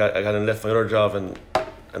here, and I got and left my other job, and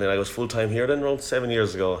then I was full time here then around 7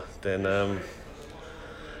 years ago. Then I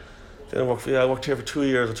worked here for 2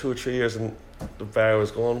 years or 2 or 3 years, and the bar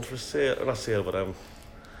was going for sale, not sale, but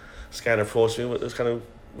Scanner approached me. It was kind of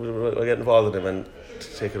I get involved in him and to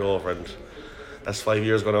take it over, and that's 5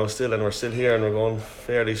 years ago now still, and we're still here, and we're going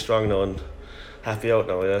fairly strong now and happy out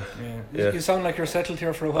now. Yeah. You sound like you're settled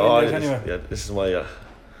here for a while. Anyway. Yeah, this is my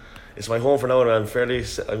it's my home for now, and I'm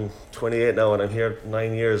 28 now, and I'm here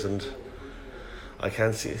 9 years, and I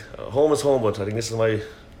can't see home is home, but I think this is my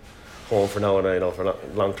home for now, and for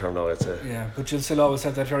long term now, I'd say. Yeah, but you'll still always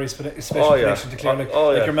have that very special connection to Clare.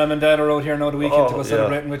 Like your mum and dad are out here now the weekend to go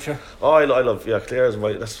celebrating with you. I love Clare is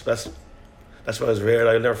my that's what I was reared.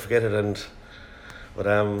 I'll never forget it, but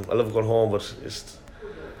I love going home, but it's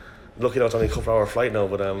lucky now it's only a couple of hour flight now,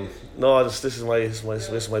 but no, this is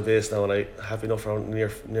my base now, and I'm happy enough for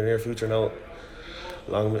near future now.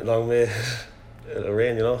 Long may it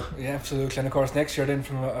rain, Yeah, absolutely. And of course next year then,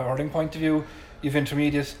 from a hurling point of view, you've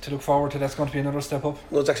intermediate to look forward to. That's going to be another step up.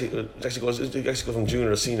 No, it actually goes from junior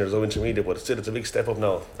to senior to intermediate, but still it's a big step up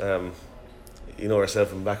now. Yourself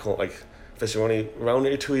from back home, like especially only around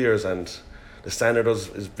nearly 2 years, and the standard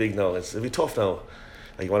is big now. It'll be tough now.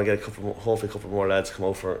 Like you want to get hopefully a couple more lads come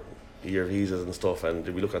out for year visas and stuff, and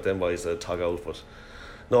we look at them boys to tug out. But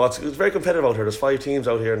no, it's very competitive out here. There's 5 teams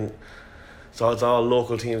out here, and so it's all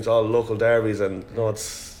local teams, all local derbies, and no,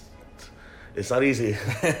 it's not easy.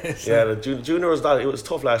 Yeah, the junior was it was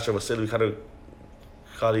tough last year, but still we kind of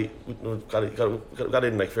got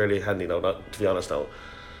in like fairly handy now. Not to be honest now,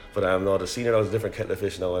 but no, the senior now is a different kettle of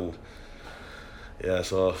fish now, and yeah,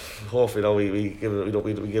 so hopefully now we give it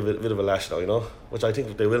a bit of a lash now, which I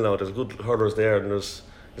think they will now. There's good hurlers there, and there's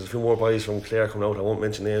a few more boys from Clare coming out. I won't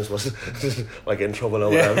mention names, but I get in trouble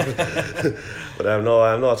now. But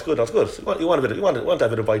no, it's good. That's good. You want that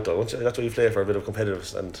bit of bite though. That's why you play for a bit of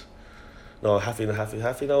competitiveness, and no, happy now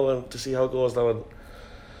to see how it goes now, and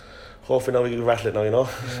hopefully now we can rattle it now. Yeah,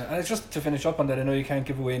 and it's just to finish up on that. I know you can't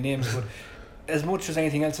give away names, but as much as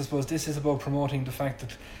anything else, I suppose this is about promoting the fact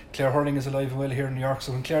that Clare hurling is alive and well here in New York.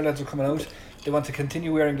 So when Clare lads are coming out, they want to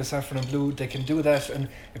continue wearing the saffron and blue, they can do that, and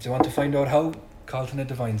if they want to find out how, Carlton at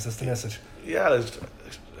Divines, that's the message. Yeah,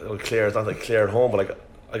 Clare, it's not like Clare at home, but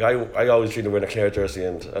like I always dreamed of wearing a Clare jersey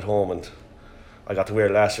and at home, and I got to wear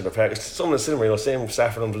it last year in the park. It's something similar, same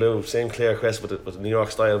saffron and blue, same Clare crest with the New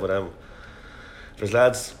York style, but there's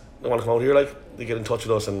lads they want to come out here, like, they get in touch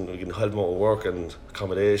with us and we can help them out with work and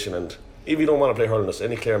accommodation. And if you don't want to play hurling, us,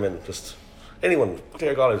 any Claremen, just anyone,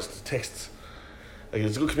 Clare Galway, just text. Like,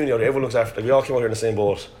 it's a good community out here. Everyone looks after. Like, we all came out here in the same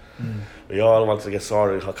boat. We all want to get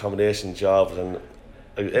sorted, accommodation, jobs, and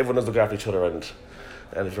like, everyone does look after each other. And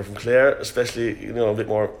if you're from Clare, especially, a bit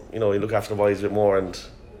more, you look after the boys a bit more, and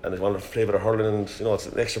they want to play a bit of hurling, and it's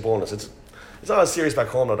an extra bonus. It's not as serious back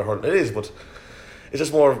home now, the hurling. It is, but it's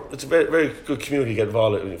just more. It's a very, very good community to get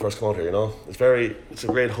involved when you first come out here. It's a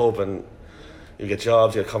great hub, and you get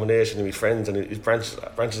jobs, you get accommodation, you meet friends, and it branches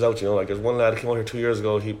out. Like, there's one lad who came out here 2 years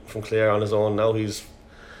ago. He from Clare on his own. Now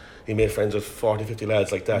he made friends with 40, 50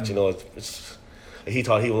 lads like that. It's he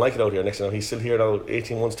thought he would like it out here. Next thing you know, he's still here now,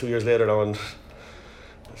 18 months, 2 years later now, and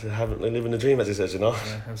living the dream, as he says. Yeah,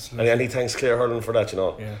 absolutely. And he thanks Clare Hurling for that.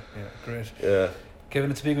 Yeah, great. Yeah.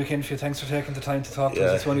 Kevin, it's a big weekend for you. Thanks for taking the time to talk to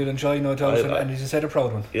us. It's one you'll enjoy, no doubt, and as you said, a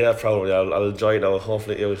proud one. Yeah, proud one. Yeah, I'll enjoy it now.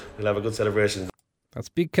 Hopefully we'll have a good celebration. That's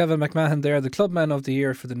big Kevin McMahon there, the Clubman of the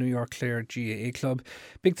Year for the New York Clare GAA Club.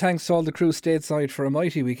 Big thanks to all the crew stateside for a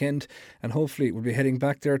mighty weekend, and hopefully we'll be heading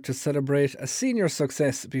back there to celebrate a senior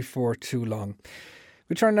success before too long.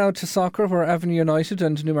 We turn now to soccer, where Avenue United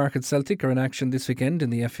and Newmarket Celtic are in action this weekend in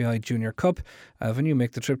the FAI Junior Cup. Avenue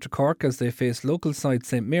make the trip to Cork as they face local side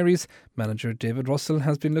St Mary's. Manager David Russell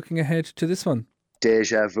has been looking ahead to this one.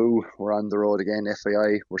 Deja vu, we're on the road again.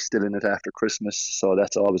 FAI, we're still in it after Christmas, so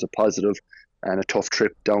that's always a positive. And a tough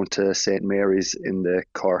trip down to St Mary's in the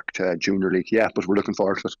Cork Junior League. Yeah, but we're looking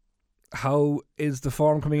forward to it. How is the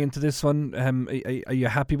form coming into this one? Are you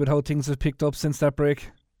happy with how things have picked up since that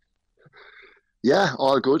break? Yeah,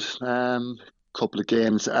 all good. Couple of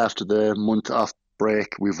games after the month off break.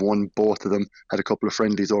 We've won both of them. Had a couple of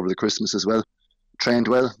friendlies over the Christmas as well. Trained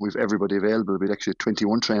well. We've everybody available. We had actually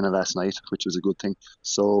 21 training last night, which was a good thing.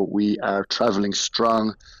 So we are travelling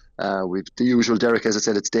strong. We've the usual, Derek, as I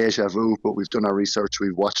said, it's deja vu, but we've done our research.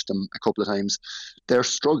 We've watched them a couple of times. They're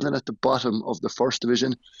struggling at the bottom of the first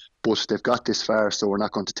division, but they've got this far, so we're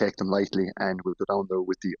not going to take them lightly, and we'll go down there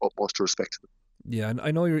with the utmost respect to them. Yeah, and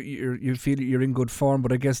I know you feel you're in good form,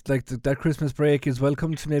 but I guess like that Christmas break is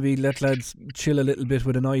welcome to maybe let lads chill a little bit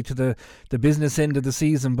with an eye to the business end of the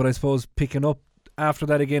season. But I suppose picking up after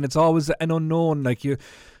that again, it's always an unknown. Like you're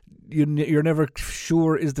never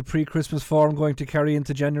sure, is the pre-Christmas form going to carry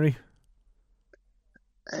into January?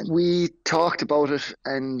 And we talked about it,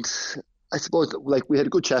 and I suppose like we had a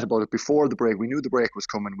good chat about it before the break. We knew the break was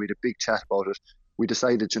coming. We had a big chat about it. We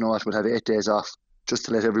decided, we'll have 8 days off just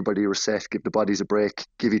to let everybody reset, give the bodies a break,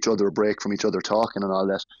 give each other a break from each other talking and all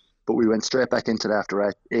that. But we went straight back into it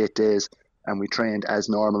after 8 days, and we trained as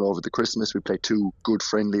normal over the Christmas. We played 2 good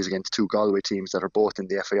friendlies against 2 Galway teams that are both in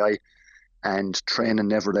the FAI, and training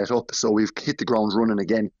never let up. So we've hit the ground running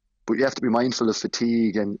again. But you have to be mindful of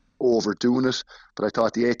fatigue and overdoing it. But I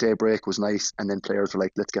thought the 8-day break was nice, and then players were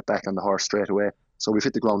like, let's get back on the horse straight away. So we've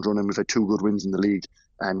hit the ground running. We've had 2 good wins in the league,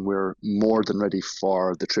 and we're more than ready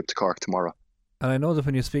for the trip to Cork tomorrow. And I know that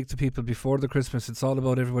when you speak to people before the Christmas, it's all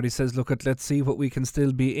about everybody says, let's see what we can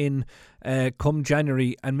still be in come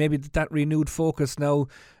January, and maybe that renewed focus now.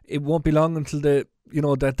 It won't be long until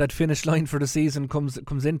that finish line for the season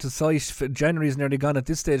comes into sight. January's nearly gone at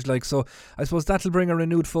this stage, so I suppose that'll bring a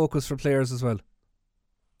renewed focus for players as well.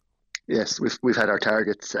 Yes, we've had our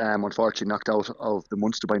targets unfortunately knocked out of the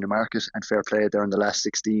Munster by Newmarket, and fair play there in the last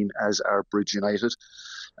 16 as our Bridge United.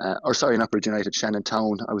 Not Bridge United, Shannon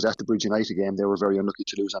Town. I was at the Bridge United game. They were very unlucky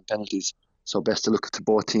to lose on penalties. So best to look to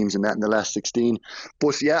both teams in the last 16.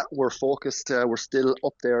 But yeah, we're focused. We're still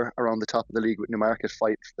up there around the top of the league with Newmarket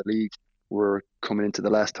fighting for the league. We're coming into the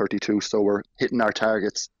last 32, so we're hitting our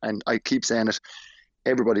targets. And I keep saying it,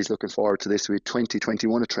 everybody's looking forward to this. We had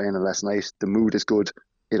 2021 training last night. The mood is good.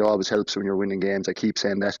 It always helps when you're winning games. I keep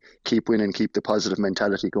saying that. Keep winning, keep the positive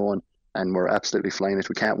mentality going. And we're absolutely flying it.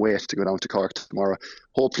 We can't wait to go down to Cork tomorrow.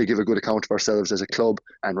 Hopefully give a good account of ourselves as a club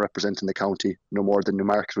and representing the county, no more than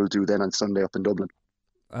Newmarket will do then on Sunday up in Dublin.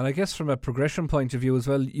 And I guess from a progression point of view as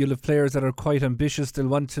well, you'll have players that are quite ambitious. They'll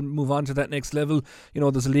want to move on to that next level.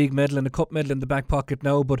 There's a league medal and a cup medal in the back pocket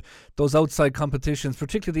now, but those outside competitions,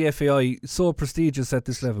 particularly the FAI, so prestigious at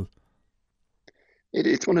this level.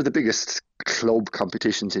 It's one of the biggest club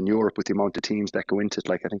competitions in Europe with the amount of teams that go into it.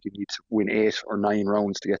 I think you need to win 8 or 9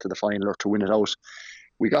 rounds to get to the final or to win it out.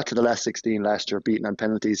 We got to the last 16 last year, beaten on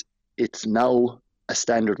penalties. It's now a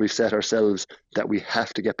standard we've set ourselves that we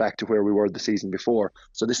have to get back to where we were the season before.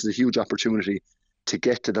 So this is a huge opportunity to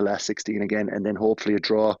get to the last 16 again, and then hopefully a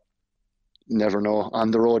draw. Never know.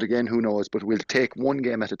 On the road again, who knows? But we'll take one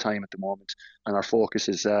game at a time at the moment, and our focus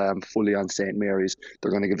is fully on St Mary's.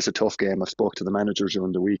 They're going to give us a tough game. I've spoke to the managers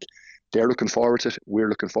during the week. They're looking forward to it. We're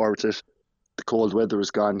looking forward to it. the cold weather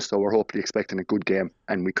is gone, so we're hopefully expecting a good game,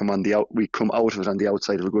 and we come out of it on the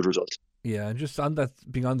outside of a good result. Yeah, and just on that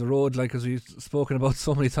being on the road, like as we've spoken about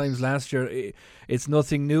so many times last year, it's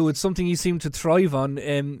nothing new. It's something you seem to thrive on.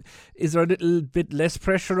 Is there a little bit less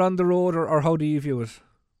pressure on the road, or how do you view it?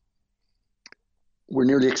 We're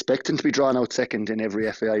nearly expecting to be drawn out second in every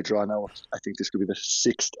FAI draw now. I think this could be the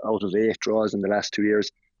 6th out of 8 draws in the last 2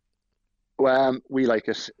 years. We like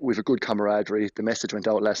it. We've a good camaraderie. The message went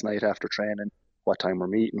out last night after training, what time we're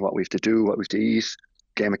meeting, what we have to do, what we have to eat,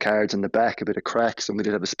 game of cards in the back, a bit of crack. Somebody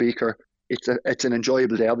did have a speaker. It's an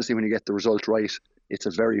enjoyable day. Obviously, when you get the result right, it's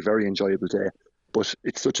a very, very enjoyable day. But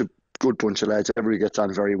it's such a good bunch of lads. Everybody gets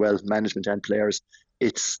on very well, management and players.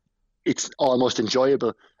 It's almost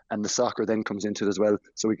enjoyable. And the soccer then comes into it as well.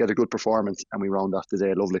 So we get a good performance and we round off the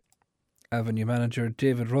day lovely. Avenue manager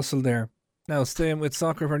David Russell there. Now, staying with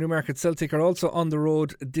soccer, where Newmarket Celtic are also on the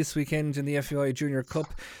road this weekend in the FAI Junior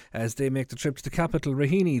Cup as they make the trip to the capital,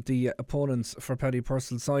 Raheny, the opponents for Paddy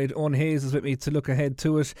Purcell's side. Owen Hayes is with me to look ahead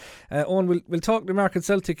to it. Owen, we'll talk Newmarket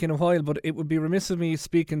Celtic in a while, but it would be remiss of me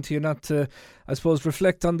speaking to you not to, I suppose,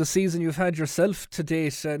 reflect on the season you've had yourself to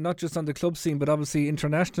date, not just on the club scene, but obviously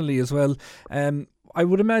internationally as well. I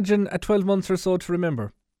would imagine a 12 months or so to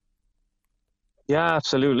remember. Yeah,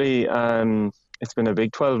 absolutely. It's been a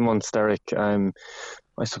big 12 months, Derek. I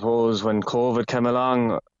suppose when COVID came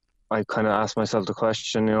along, I kind of asked myself the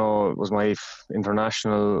question, was my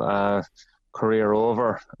international career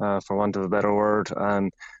over, for want of a better word?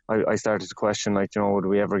 And I started to question, would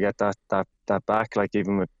we ever get that back? Like,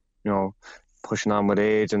 even with, pushing on with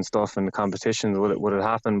age and stuff and the competitions, would it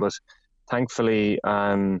happen? But thankfully,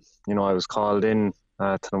 I was called in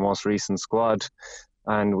to the most recent squad.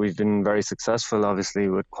 And we've been very successful, obviously,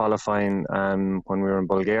 with qualifying when we were in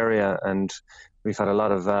Bulgaria. And we've had a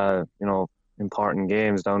lot of, important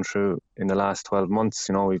games down through in the last 12 months.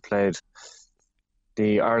 We played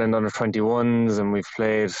the Ireland under-21s and we've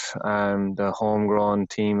played the homegrown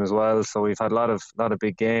team as well. So we've had a lot of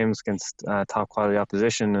big games against top quality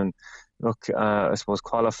opposition. And look, I suppose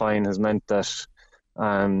qualifying has meant that,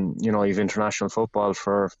 you've international football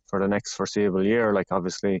for the next foreseeable year. Like,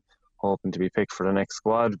 obviously, hoping to be picked for the next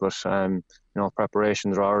squad, but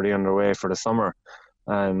preparations are already underway for the summer.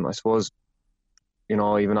 I suppose,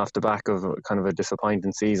 even off the back of kind of a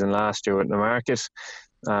disappointing season last year with Newmarket,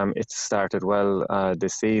 it's started well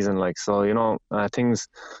this season. Things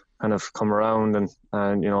kind of come around and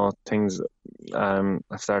things have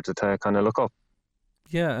started to kind of look up.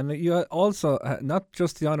 Yeah, and you also not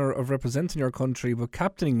just the honour of representing your country, but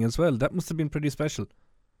captaining as well. That must have been pretty special.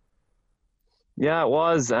 Yeah, it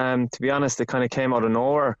was. To be honest, it kind of came out of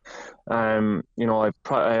nowhere. I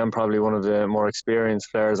am probably one of the more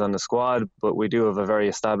experienced players on the squad, but we do have a very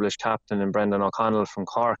established captain in Brendan O'Connell from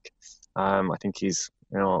Cork. I think he's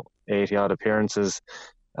 80 odd appearances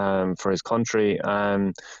for his country.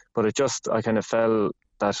 But I kind of felt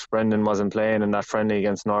that Brendan wasn't playing in that friendly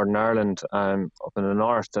against Northern Ireland up in the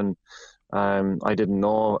north, and I didn't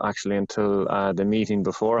know actually until the meeting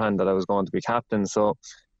beforehand that I was going to be captain. So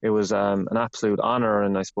it was an absolute honour,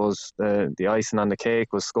 and I suppose the icing on the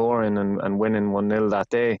cake was scoring and winning 1-0 that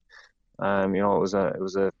day. It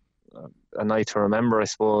was a night to remember, I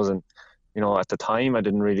suppose. And at the time, I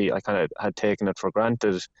kind of had taken it for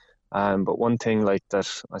granted. But one thing like that,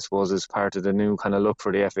 I suppose, is part of the new kind of look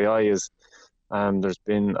for the FAI is there's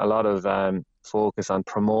been a lot of focus on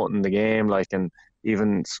promoting the game, and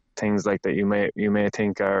even things like that you may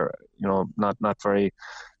think are not very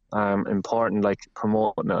important, like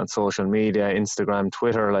promoting it on social media, Instagram,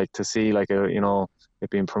 Twitter, to see it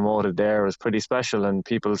being promoted there was pretty special, and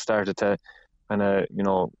people started to kind of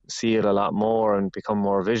see it a lot more and become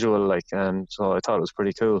more visual, so I thought it was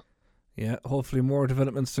pretty cool. Yeah, hopefully more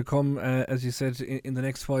developments to come, as you said, in the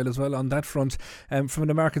next while as well on that front. From the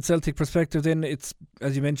Newmarket Celtic perspective then, it's,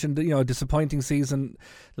 as you mentioned, a disappointing season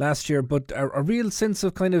last year, but a real sense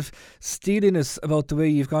of kind of steeliness about the way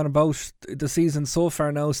you've gone about the season so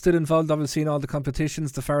far now. Still involved obviously in all the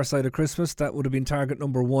competitions, the far side of Christmas, that would have been target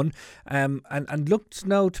number one, and looked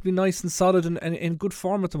now to be nice and solid and in good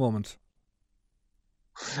form at the moment.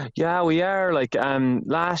 Yeah, we are.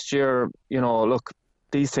 Last year, look,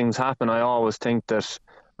 these things happen. I always think that,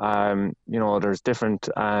 there's different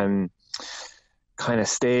kind of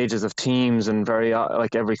stages of teams, and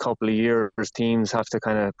every couple of years, teams have to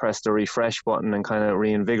kind of press the refresh button and kind of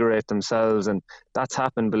reinvigorate themselves. And that's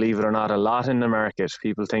happened, believe it or not, a lot in the market.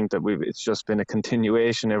 People think that it's just been a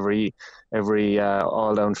continuation every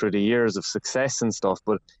all down through the years of success and stuff.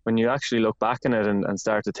 But when you actually look back on it and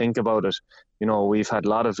start to think about it, we've had a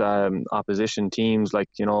lot of opposition teams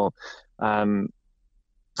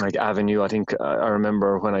like Avenue. I think I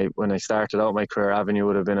remember when I started out my career, Avenue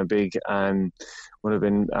would have been a big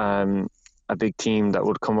a big team that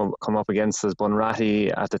would come up against us.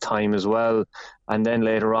 Bunratty at the time as well, and then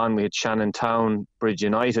later on we had Shannon Town, Bridge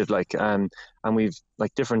United, and we've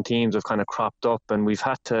different teams have kind of cropped up, and we've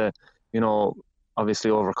had to,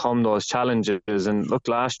 obviously overcome those challenges. And look,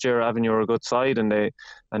 last year Avenue were a good side, and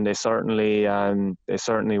they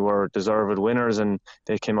certainly were deserved winners, and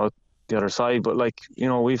they came out the other side. But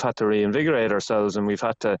we've had to reinvigorate ourselves, and we've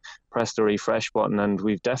had to press the refresh button, and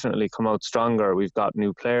we've definitely come out stronger. We've got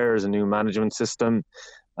new players, a new management system,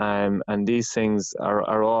 and these things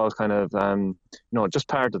are all kind of just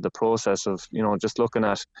part of the process of just looking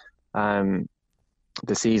at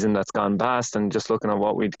the season that's gone past and just looking at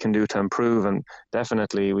what we can do to improve. And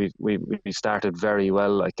definitely we started very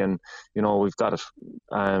well, and we've got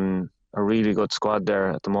a really good squad there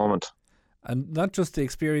at the moment. And not just the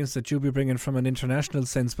experience that you'll be bringing from an international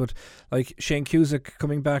sense, but like Shane Cusack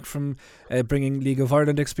coming back from bringing League of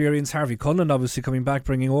Ireland experience, Harvey Cullen obviously coming back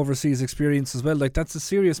bringing overseas experience as well. That's a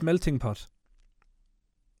serious melting pot.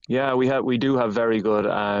 Yeah, we do have very good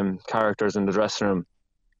characters in the dressing room.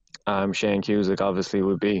 Shane Cusack obviously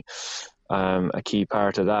would be a key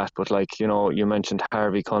part of that. But you mentioned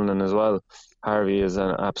Harvey Cullen as well. Harvey is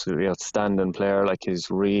an absolutely outstanding player. He's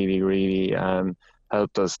really, really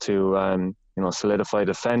helped us to solidify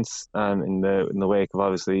defence in the wake of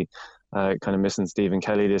obviously kind of missing Stephen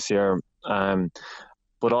Kelly this year.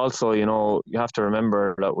 But also, you have to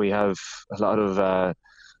remember that we have a lot of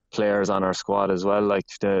players on our squad as well, like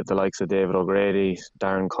the likes of David O'Grady,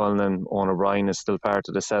 Darren Cullinan, Owen O'Brien is still part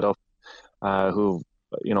of the setup, who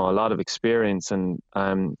a lot of experience, and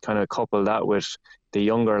kind of couple that with the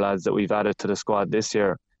younger lads that we've added to the squad this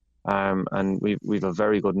year. And we've a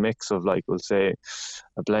very good mix of we'll say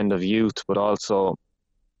a blend of youth, but also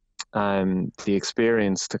the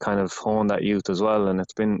experience to kind of hone that youth as well. And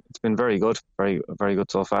it's been very good, very, very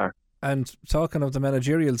good so far. And talking of the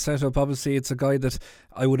managerial setup, obviously it's a guy that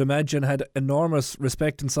I would imagine had enormous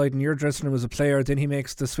respect inside in your dressing room as a player. Then he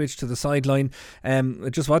makes the switch to the sideline. I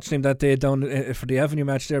just watched him that day down for the Avenue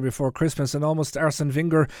match there before Christmas, and almost Arsene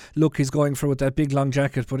Wenger look he's going for with that big long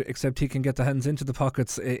jacket, but except he can get the hands into the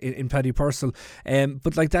pockets in Paddy Purcell.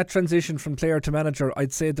 But that transition from player to manager,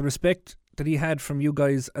 I'd say the respect that he had from you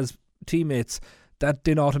guys as teammates, that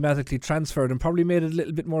didn't automatically transferred and probably made it a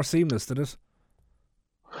little bit more seamless, did it?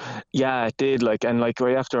 Yeah, it did. And what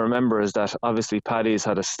you have to remember is that obviously Paddy's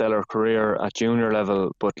had a stellar career at junior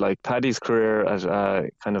level, but Paddy's career as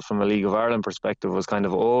kind of from a League of Ireland perspective was kind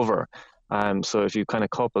of over. So if you kind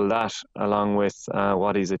of couple that along with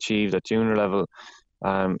what he's achieved at junior level,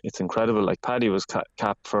 it's incredible. Paddy was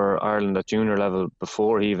capped for Ireland at junior level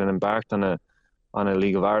before he even embarked on a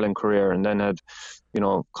League of Ireland career, and then had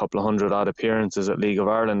a couple of hundred odd appearances at League of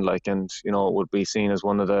Ireland, and would be seen as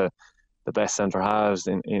one of the best centre halves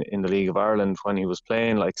in the League of Ireland when he was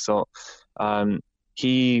playing.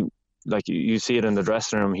 He, you see it in the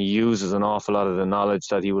dressing room, he uses an awful lot of the knowledge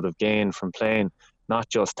that he would have gained from playing, not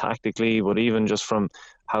just tactically, but even just from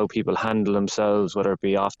how people handle themselves, whether it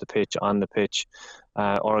be off the pitch, on the pitch.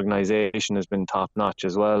 Organisation has been top notch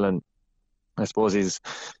as well, and I suppose he's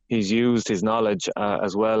used his knowledge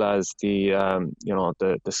as well as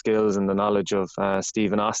the skills and the knowledge of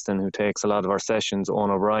Stephen Austin, who takes a lot of our sessions,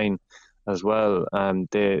 Owen O'Brien as well.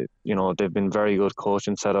 They've been very good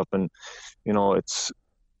coaching setup, and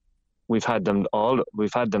we've had them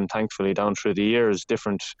thankfully down through the years.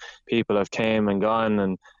 Different people have came and gone,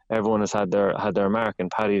 and everyone has had their mark,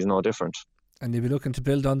 and Paddy's no different. And you'll be looking to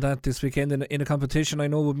build on that this weekend in a competition I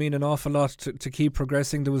know would mean an awful lot to keep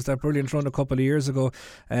progressing. There was that brilliant run a couple of years ago.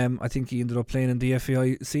 I think he ended up playing in the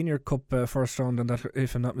FAI Senior Cup first round, and that,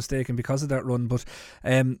 if I'm not mistaken, because of that run. But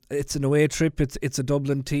it's an away trip. It's a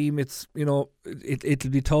Dublin team. It's it'll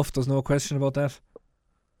be tough. There's no question about that.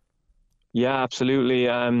 Yeah, absolutely.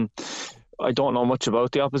 I don't know much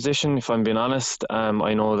about the opposition, if I'm being honest.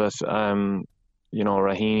 I know that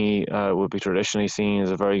Raheny would be traditionally seen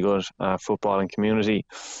as a very good footballing community,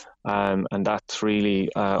 and that's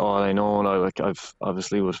really all I know. I've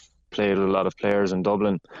obviously played with a lot of players in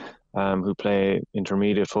Dublin who play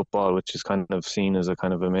intermediate football, which is kind of seen as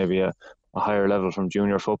maybe a higher level from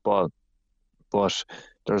junior football. But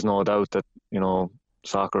there's no doubt that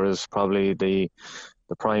soccer is probably the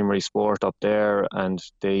primary sport up there, and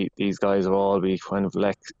these guys will all be kind of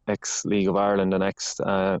ex League of Ireland and ex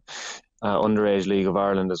underage League of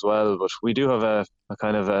Ireland as well. But we do have a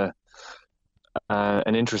kind of a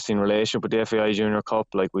an interesting relationship with the FAI Junior Cup.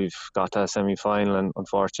 Like, we've got to a semi-final and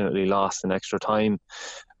unfortunately lost in extra time.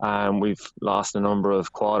 We've lost a number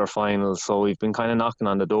of quarter-finals, so we've been kind of knocking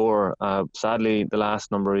on the door. Sadly, the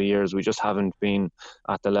last number of years we just haven't been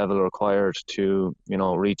at the level required to,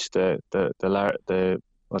 reach the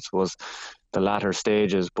latter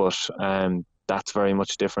stages. But that's very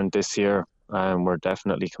much different this year. We're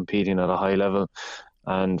definitely competing at a high level,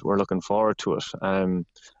 and we're looking forward to it. And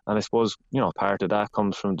I suppose, part of that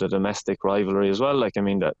comes from the domestic rivalry as well. Like,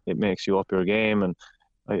 that it makes you up your game, and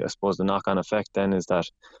I suppose the knock-on effect then is that,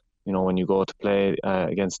 when you go to play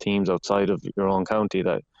against teams outside of your own county,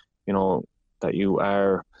 that, that you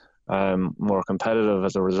are more competitive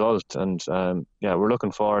as a result. And we're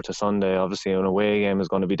looking forward to Sunday. Obviously, an away game is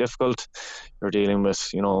going to be difficult. You're dealing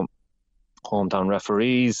with, hometown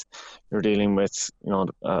referees. You're dealing with,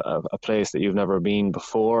 a place that you've never been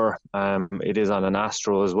before. It is on an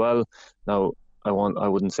Astro as well. Now, I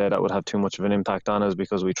wouldn't say that would have too much of an impact on us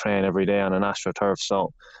because we train every day on an AstroTurf.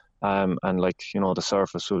 So, the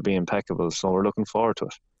surface will be impeccable. So we're looking forward to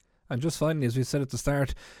it. And just finally, as we said at the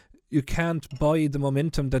start, you can't buy the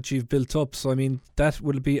momentum that you've built up. So, that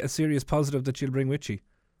will be a serious positive that you'll bring with you.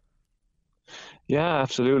 Yeah,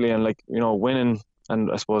 absolutely. And winning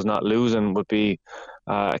and I suppose not losing would be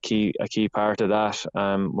a key part of that.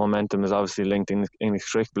 Momentum is obviously linked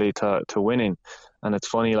inextricably to winning. And it's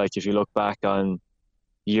funny, if you look back on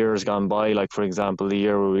years gone by, for example, the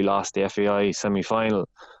year where we lost the FAI semi-final,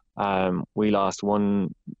 we lost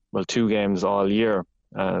 2 games all year.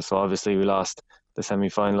 So obviously we lost the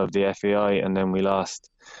semi-final of the FAI, and then we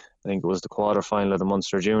lost, I think it was the quarter-final of the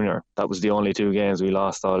Munster Junior. That was the only 2 games we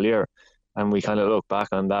lost all year. And we kind of look back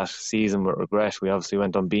on that season with regret. We obviously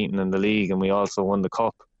went unbeaten in the league, and we also won the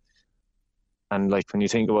cup. And when you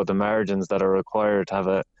think about the margins that are required to have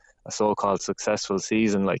a so-called successful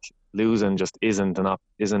season, losing just isn't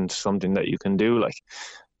something that you can do,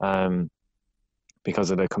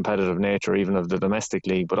 because of the competitive nature even of the domestic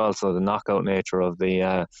league, but also the knockout nature of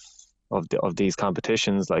the of these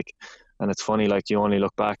competitions. And it's funny, you only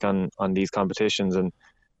look back on these competitions and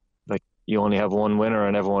you only have one winner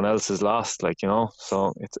and everyone else is lost,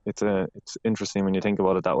 so it's interesting when you think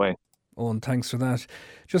about it that way. Oh, and thanks for that.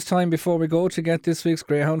 Just time before we go to get this week's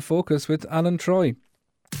Greyhound Focus with Alan Troy.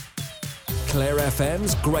 Clare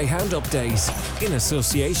FM's Greyhound Update in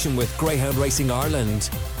association with Greyhound Racing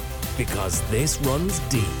Ireland, because this runs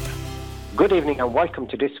deep. Good evening and welcome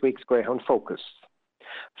to this week's Greyhound Focus.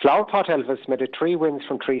 Flowerpot Elvis made it 3 wins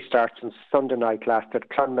from 3 starts on Sunday night last at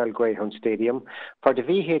Clonmel Greyhound Stadium for the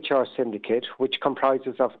VHR Syndicate, which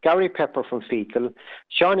comprises of Gary Pepper from Feakle,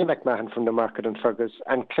 Shawnee McMahon from Newmarket and Fergus,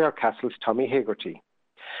 and Clare Castle's Tommy Hagerty.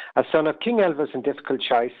 A son of King Elvis and Difficult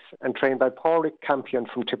Choice, and trained by Paul Campion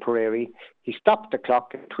from Tipperary, he stopped the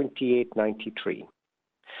clock at 28.93.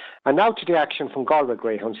 And now to the action from Galway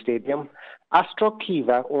Greyhound Stadium. Astro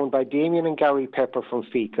Kiva, owned by Damien and Gary Pepper from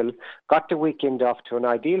Feakle, got the weekend off to an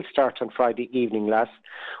ideal start on Friday evening last,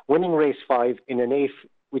 winning race 5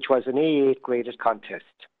 which was an A8 graded contest.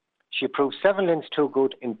 She proved 7 lengths too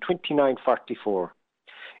good in 29.44.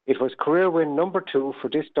 It was career win number 2 for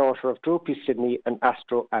this daughter of Droopy Sydney and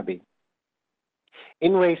Astro Abbey.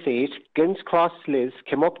 In race 8, Glyn's Cross Liz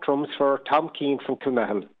came up trumps for Tom Keane from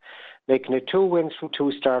Kilmahel, making it 2 wins from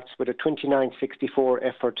 2 starts with a 29.64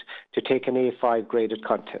 effort to take an A5 graded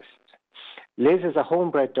contest. Liz is a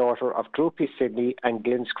homebred daughter of Droopy Sydney and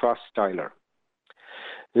Glyn's Cross Styler.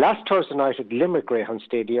 Last Thursday night at Limerick Greyhound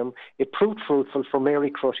Stadium, it proved fruitful for Mary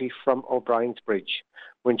Crutty from O'Brien's Bridge,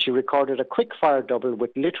 when she recorded a quick-fire double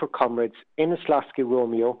with little comrades Innislasky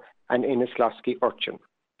Romeo and Innislasky Urchin.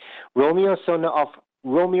 Romeo, son of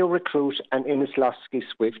Romeo Recruit and Innislasky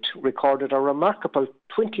Swift, recorded a remarkable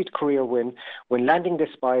 20th career win when landing the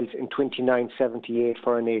spoils in 29.78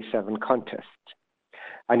 for an A7 contest.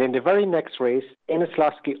 And in the very next race,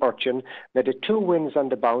 Innislasky Urchin made it 2 wins on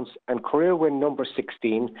the bounce and career win number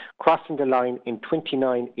 16, crossing the line in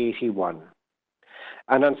 29.81.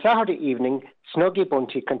 And on Saturday evening, Snuggy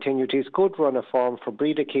Bunty continued his good run of form for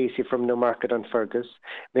Breda Casey from Newmarket and Fergus,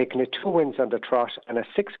 making it 2 wins on the trot and a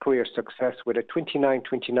 6th career success with a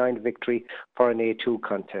 29.29 victory for an A2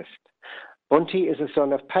 contest. Bunty is a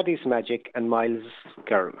son of Paddy's Magic and Miles'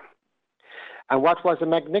 Girl. And what was a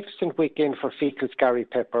magnificent weekend for Feakle's Gary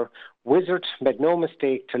Pepper, Wizard made no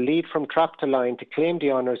mistake to lead from trap to line to claim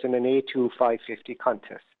the honours in an A2 550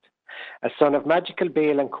 contest. A son of Magical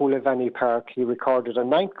Bale and Coolivani Park, he recorded a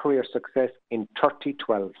 9th career success in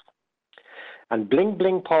 30.12. And Bling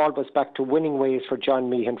Bling Paul was back to winning ways for John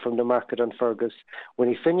Meehan from Newmarket and Fergus when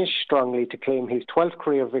he finished strongly to claim his 12th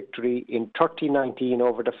career victory in 30.19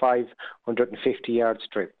 over the 550-yard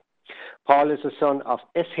strip. Paul is the son of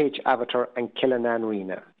S.H. Avatar and Killenan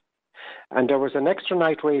Rena. And there was an extra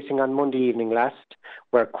night racing on Monday evening last,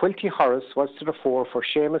 where Quilty Horace was to the fore for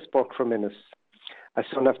Seamus Burke from Innis. A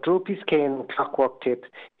son of Droopy's Cane and Clockwork Tip,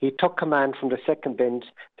 he took command from the second bend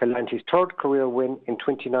to land his third career win in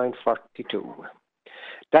 29.42.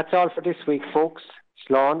 That's all for this week, folks.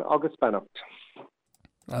 Slán August Bannocht.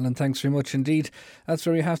 Alan, thanks very much indeed. That's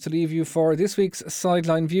where we have to leave you for this week's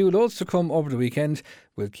Sideline View. Loads to come over the weekend.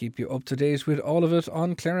 We'll keep you up to date with all of it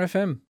on Clare FM.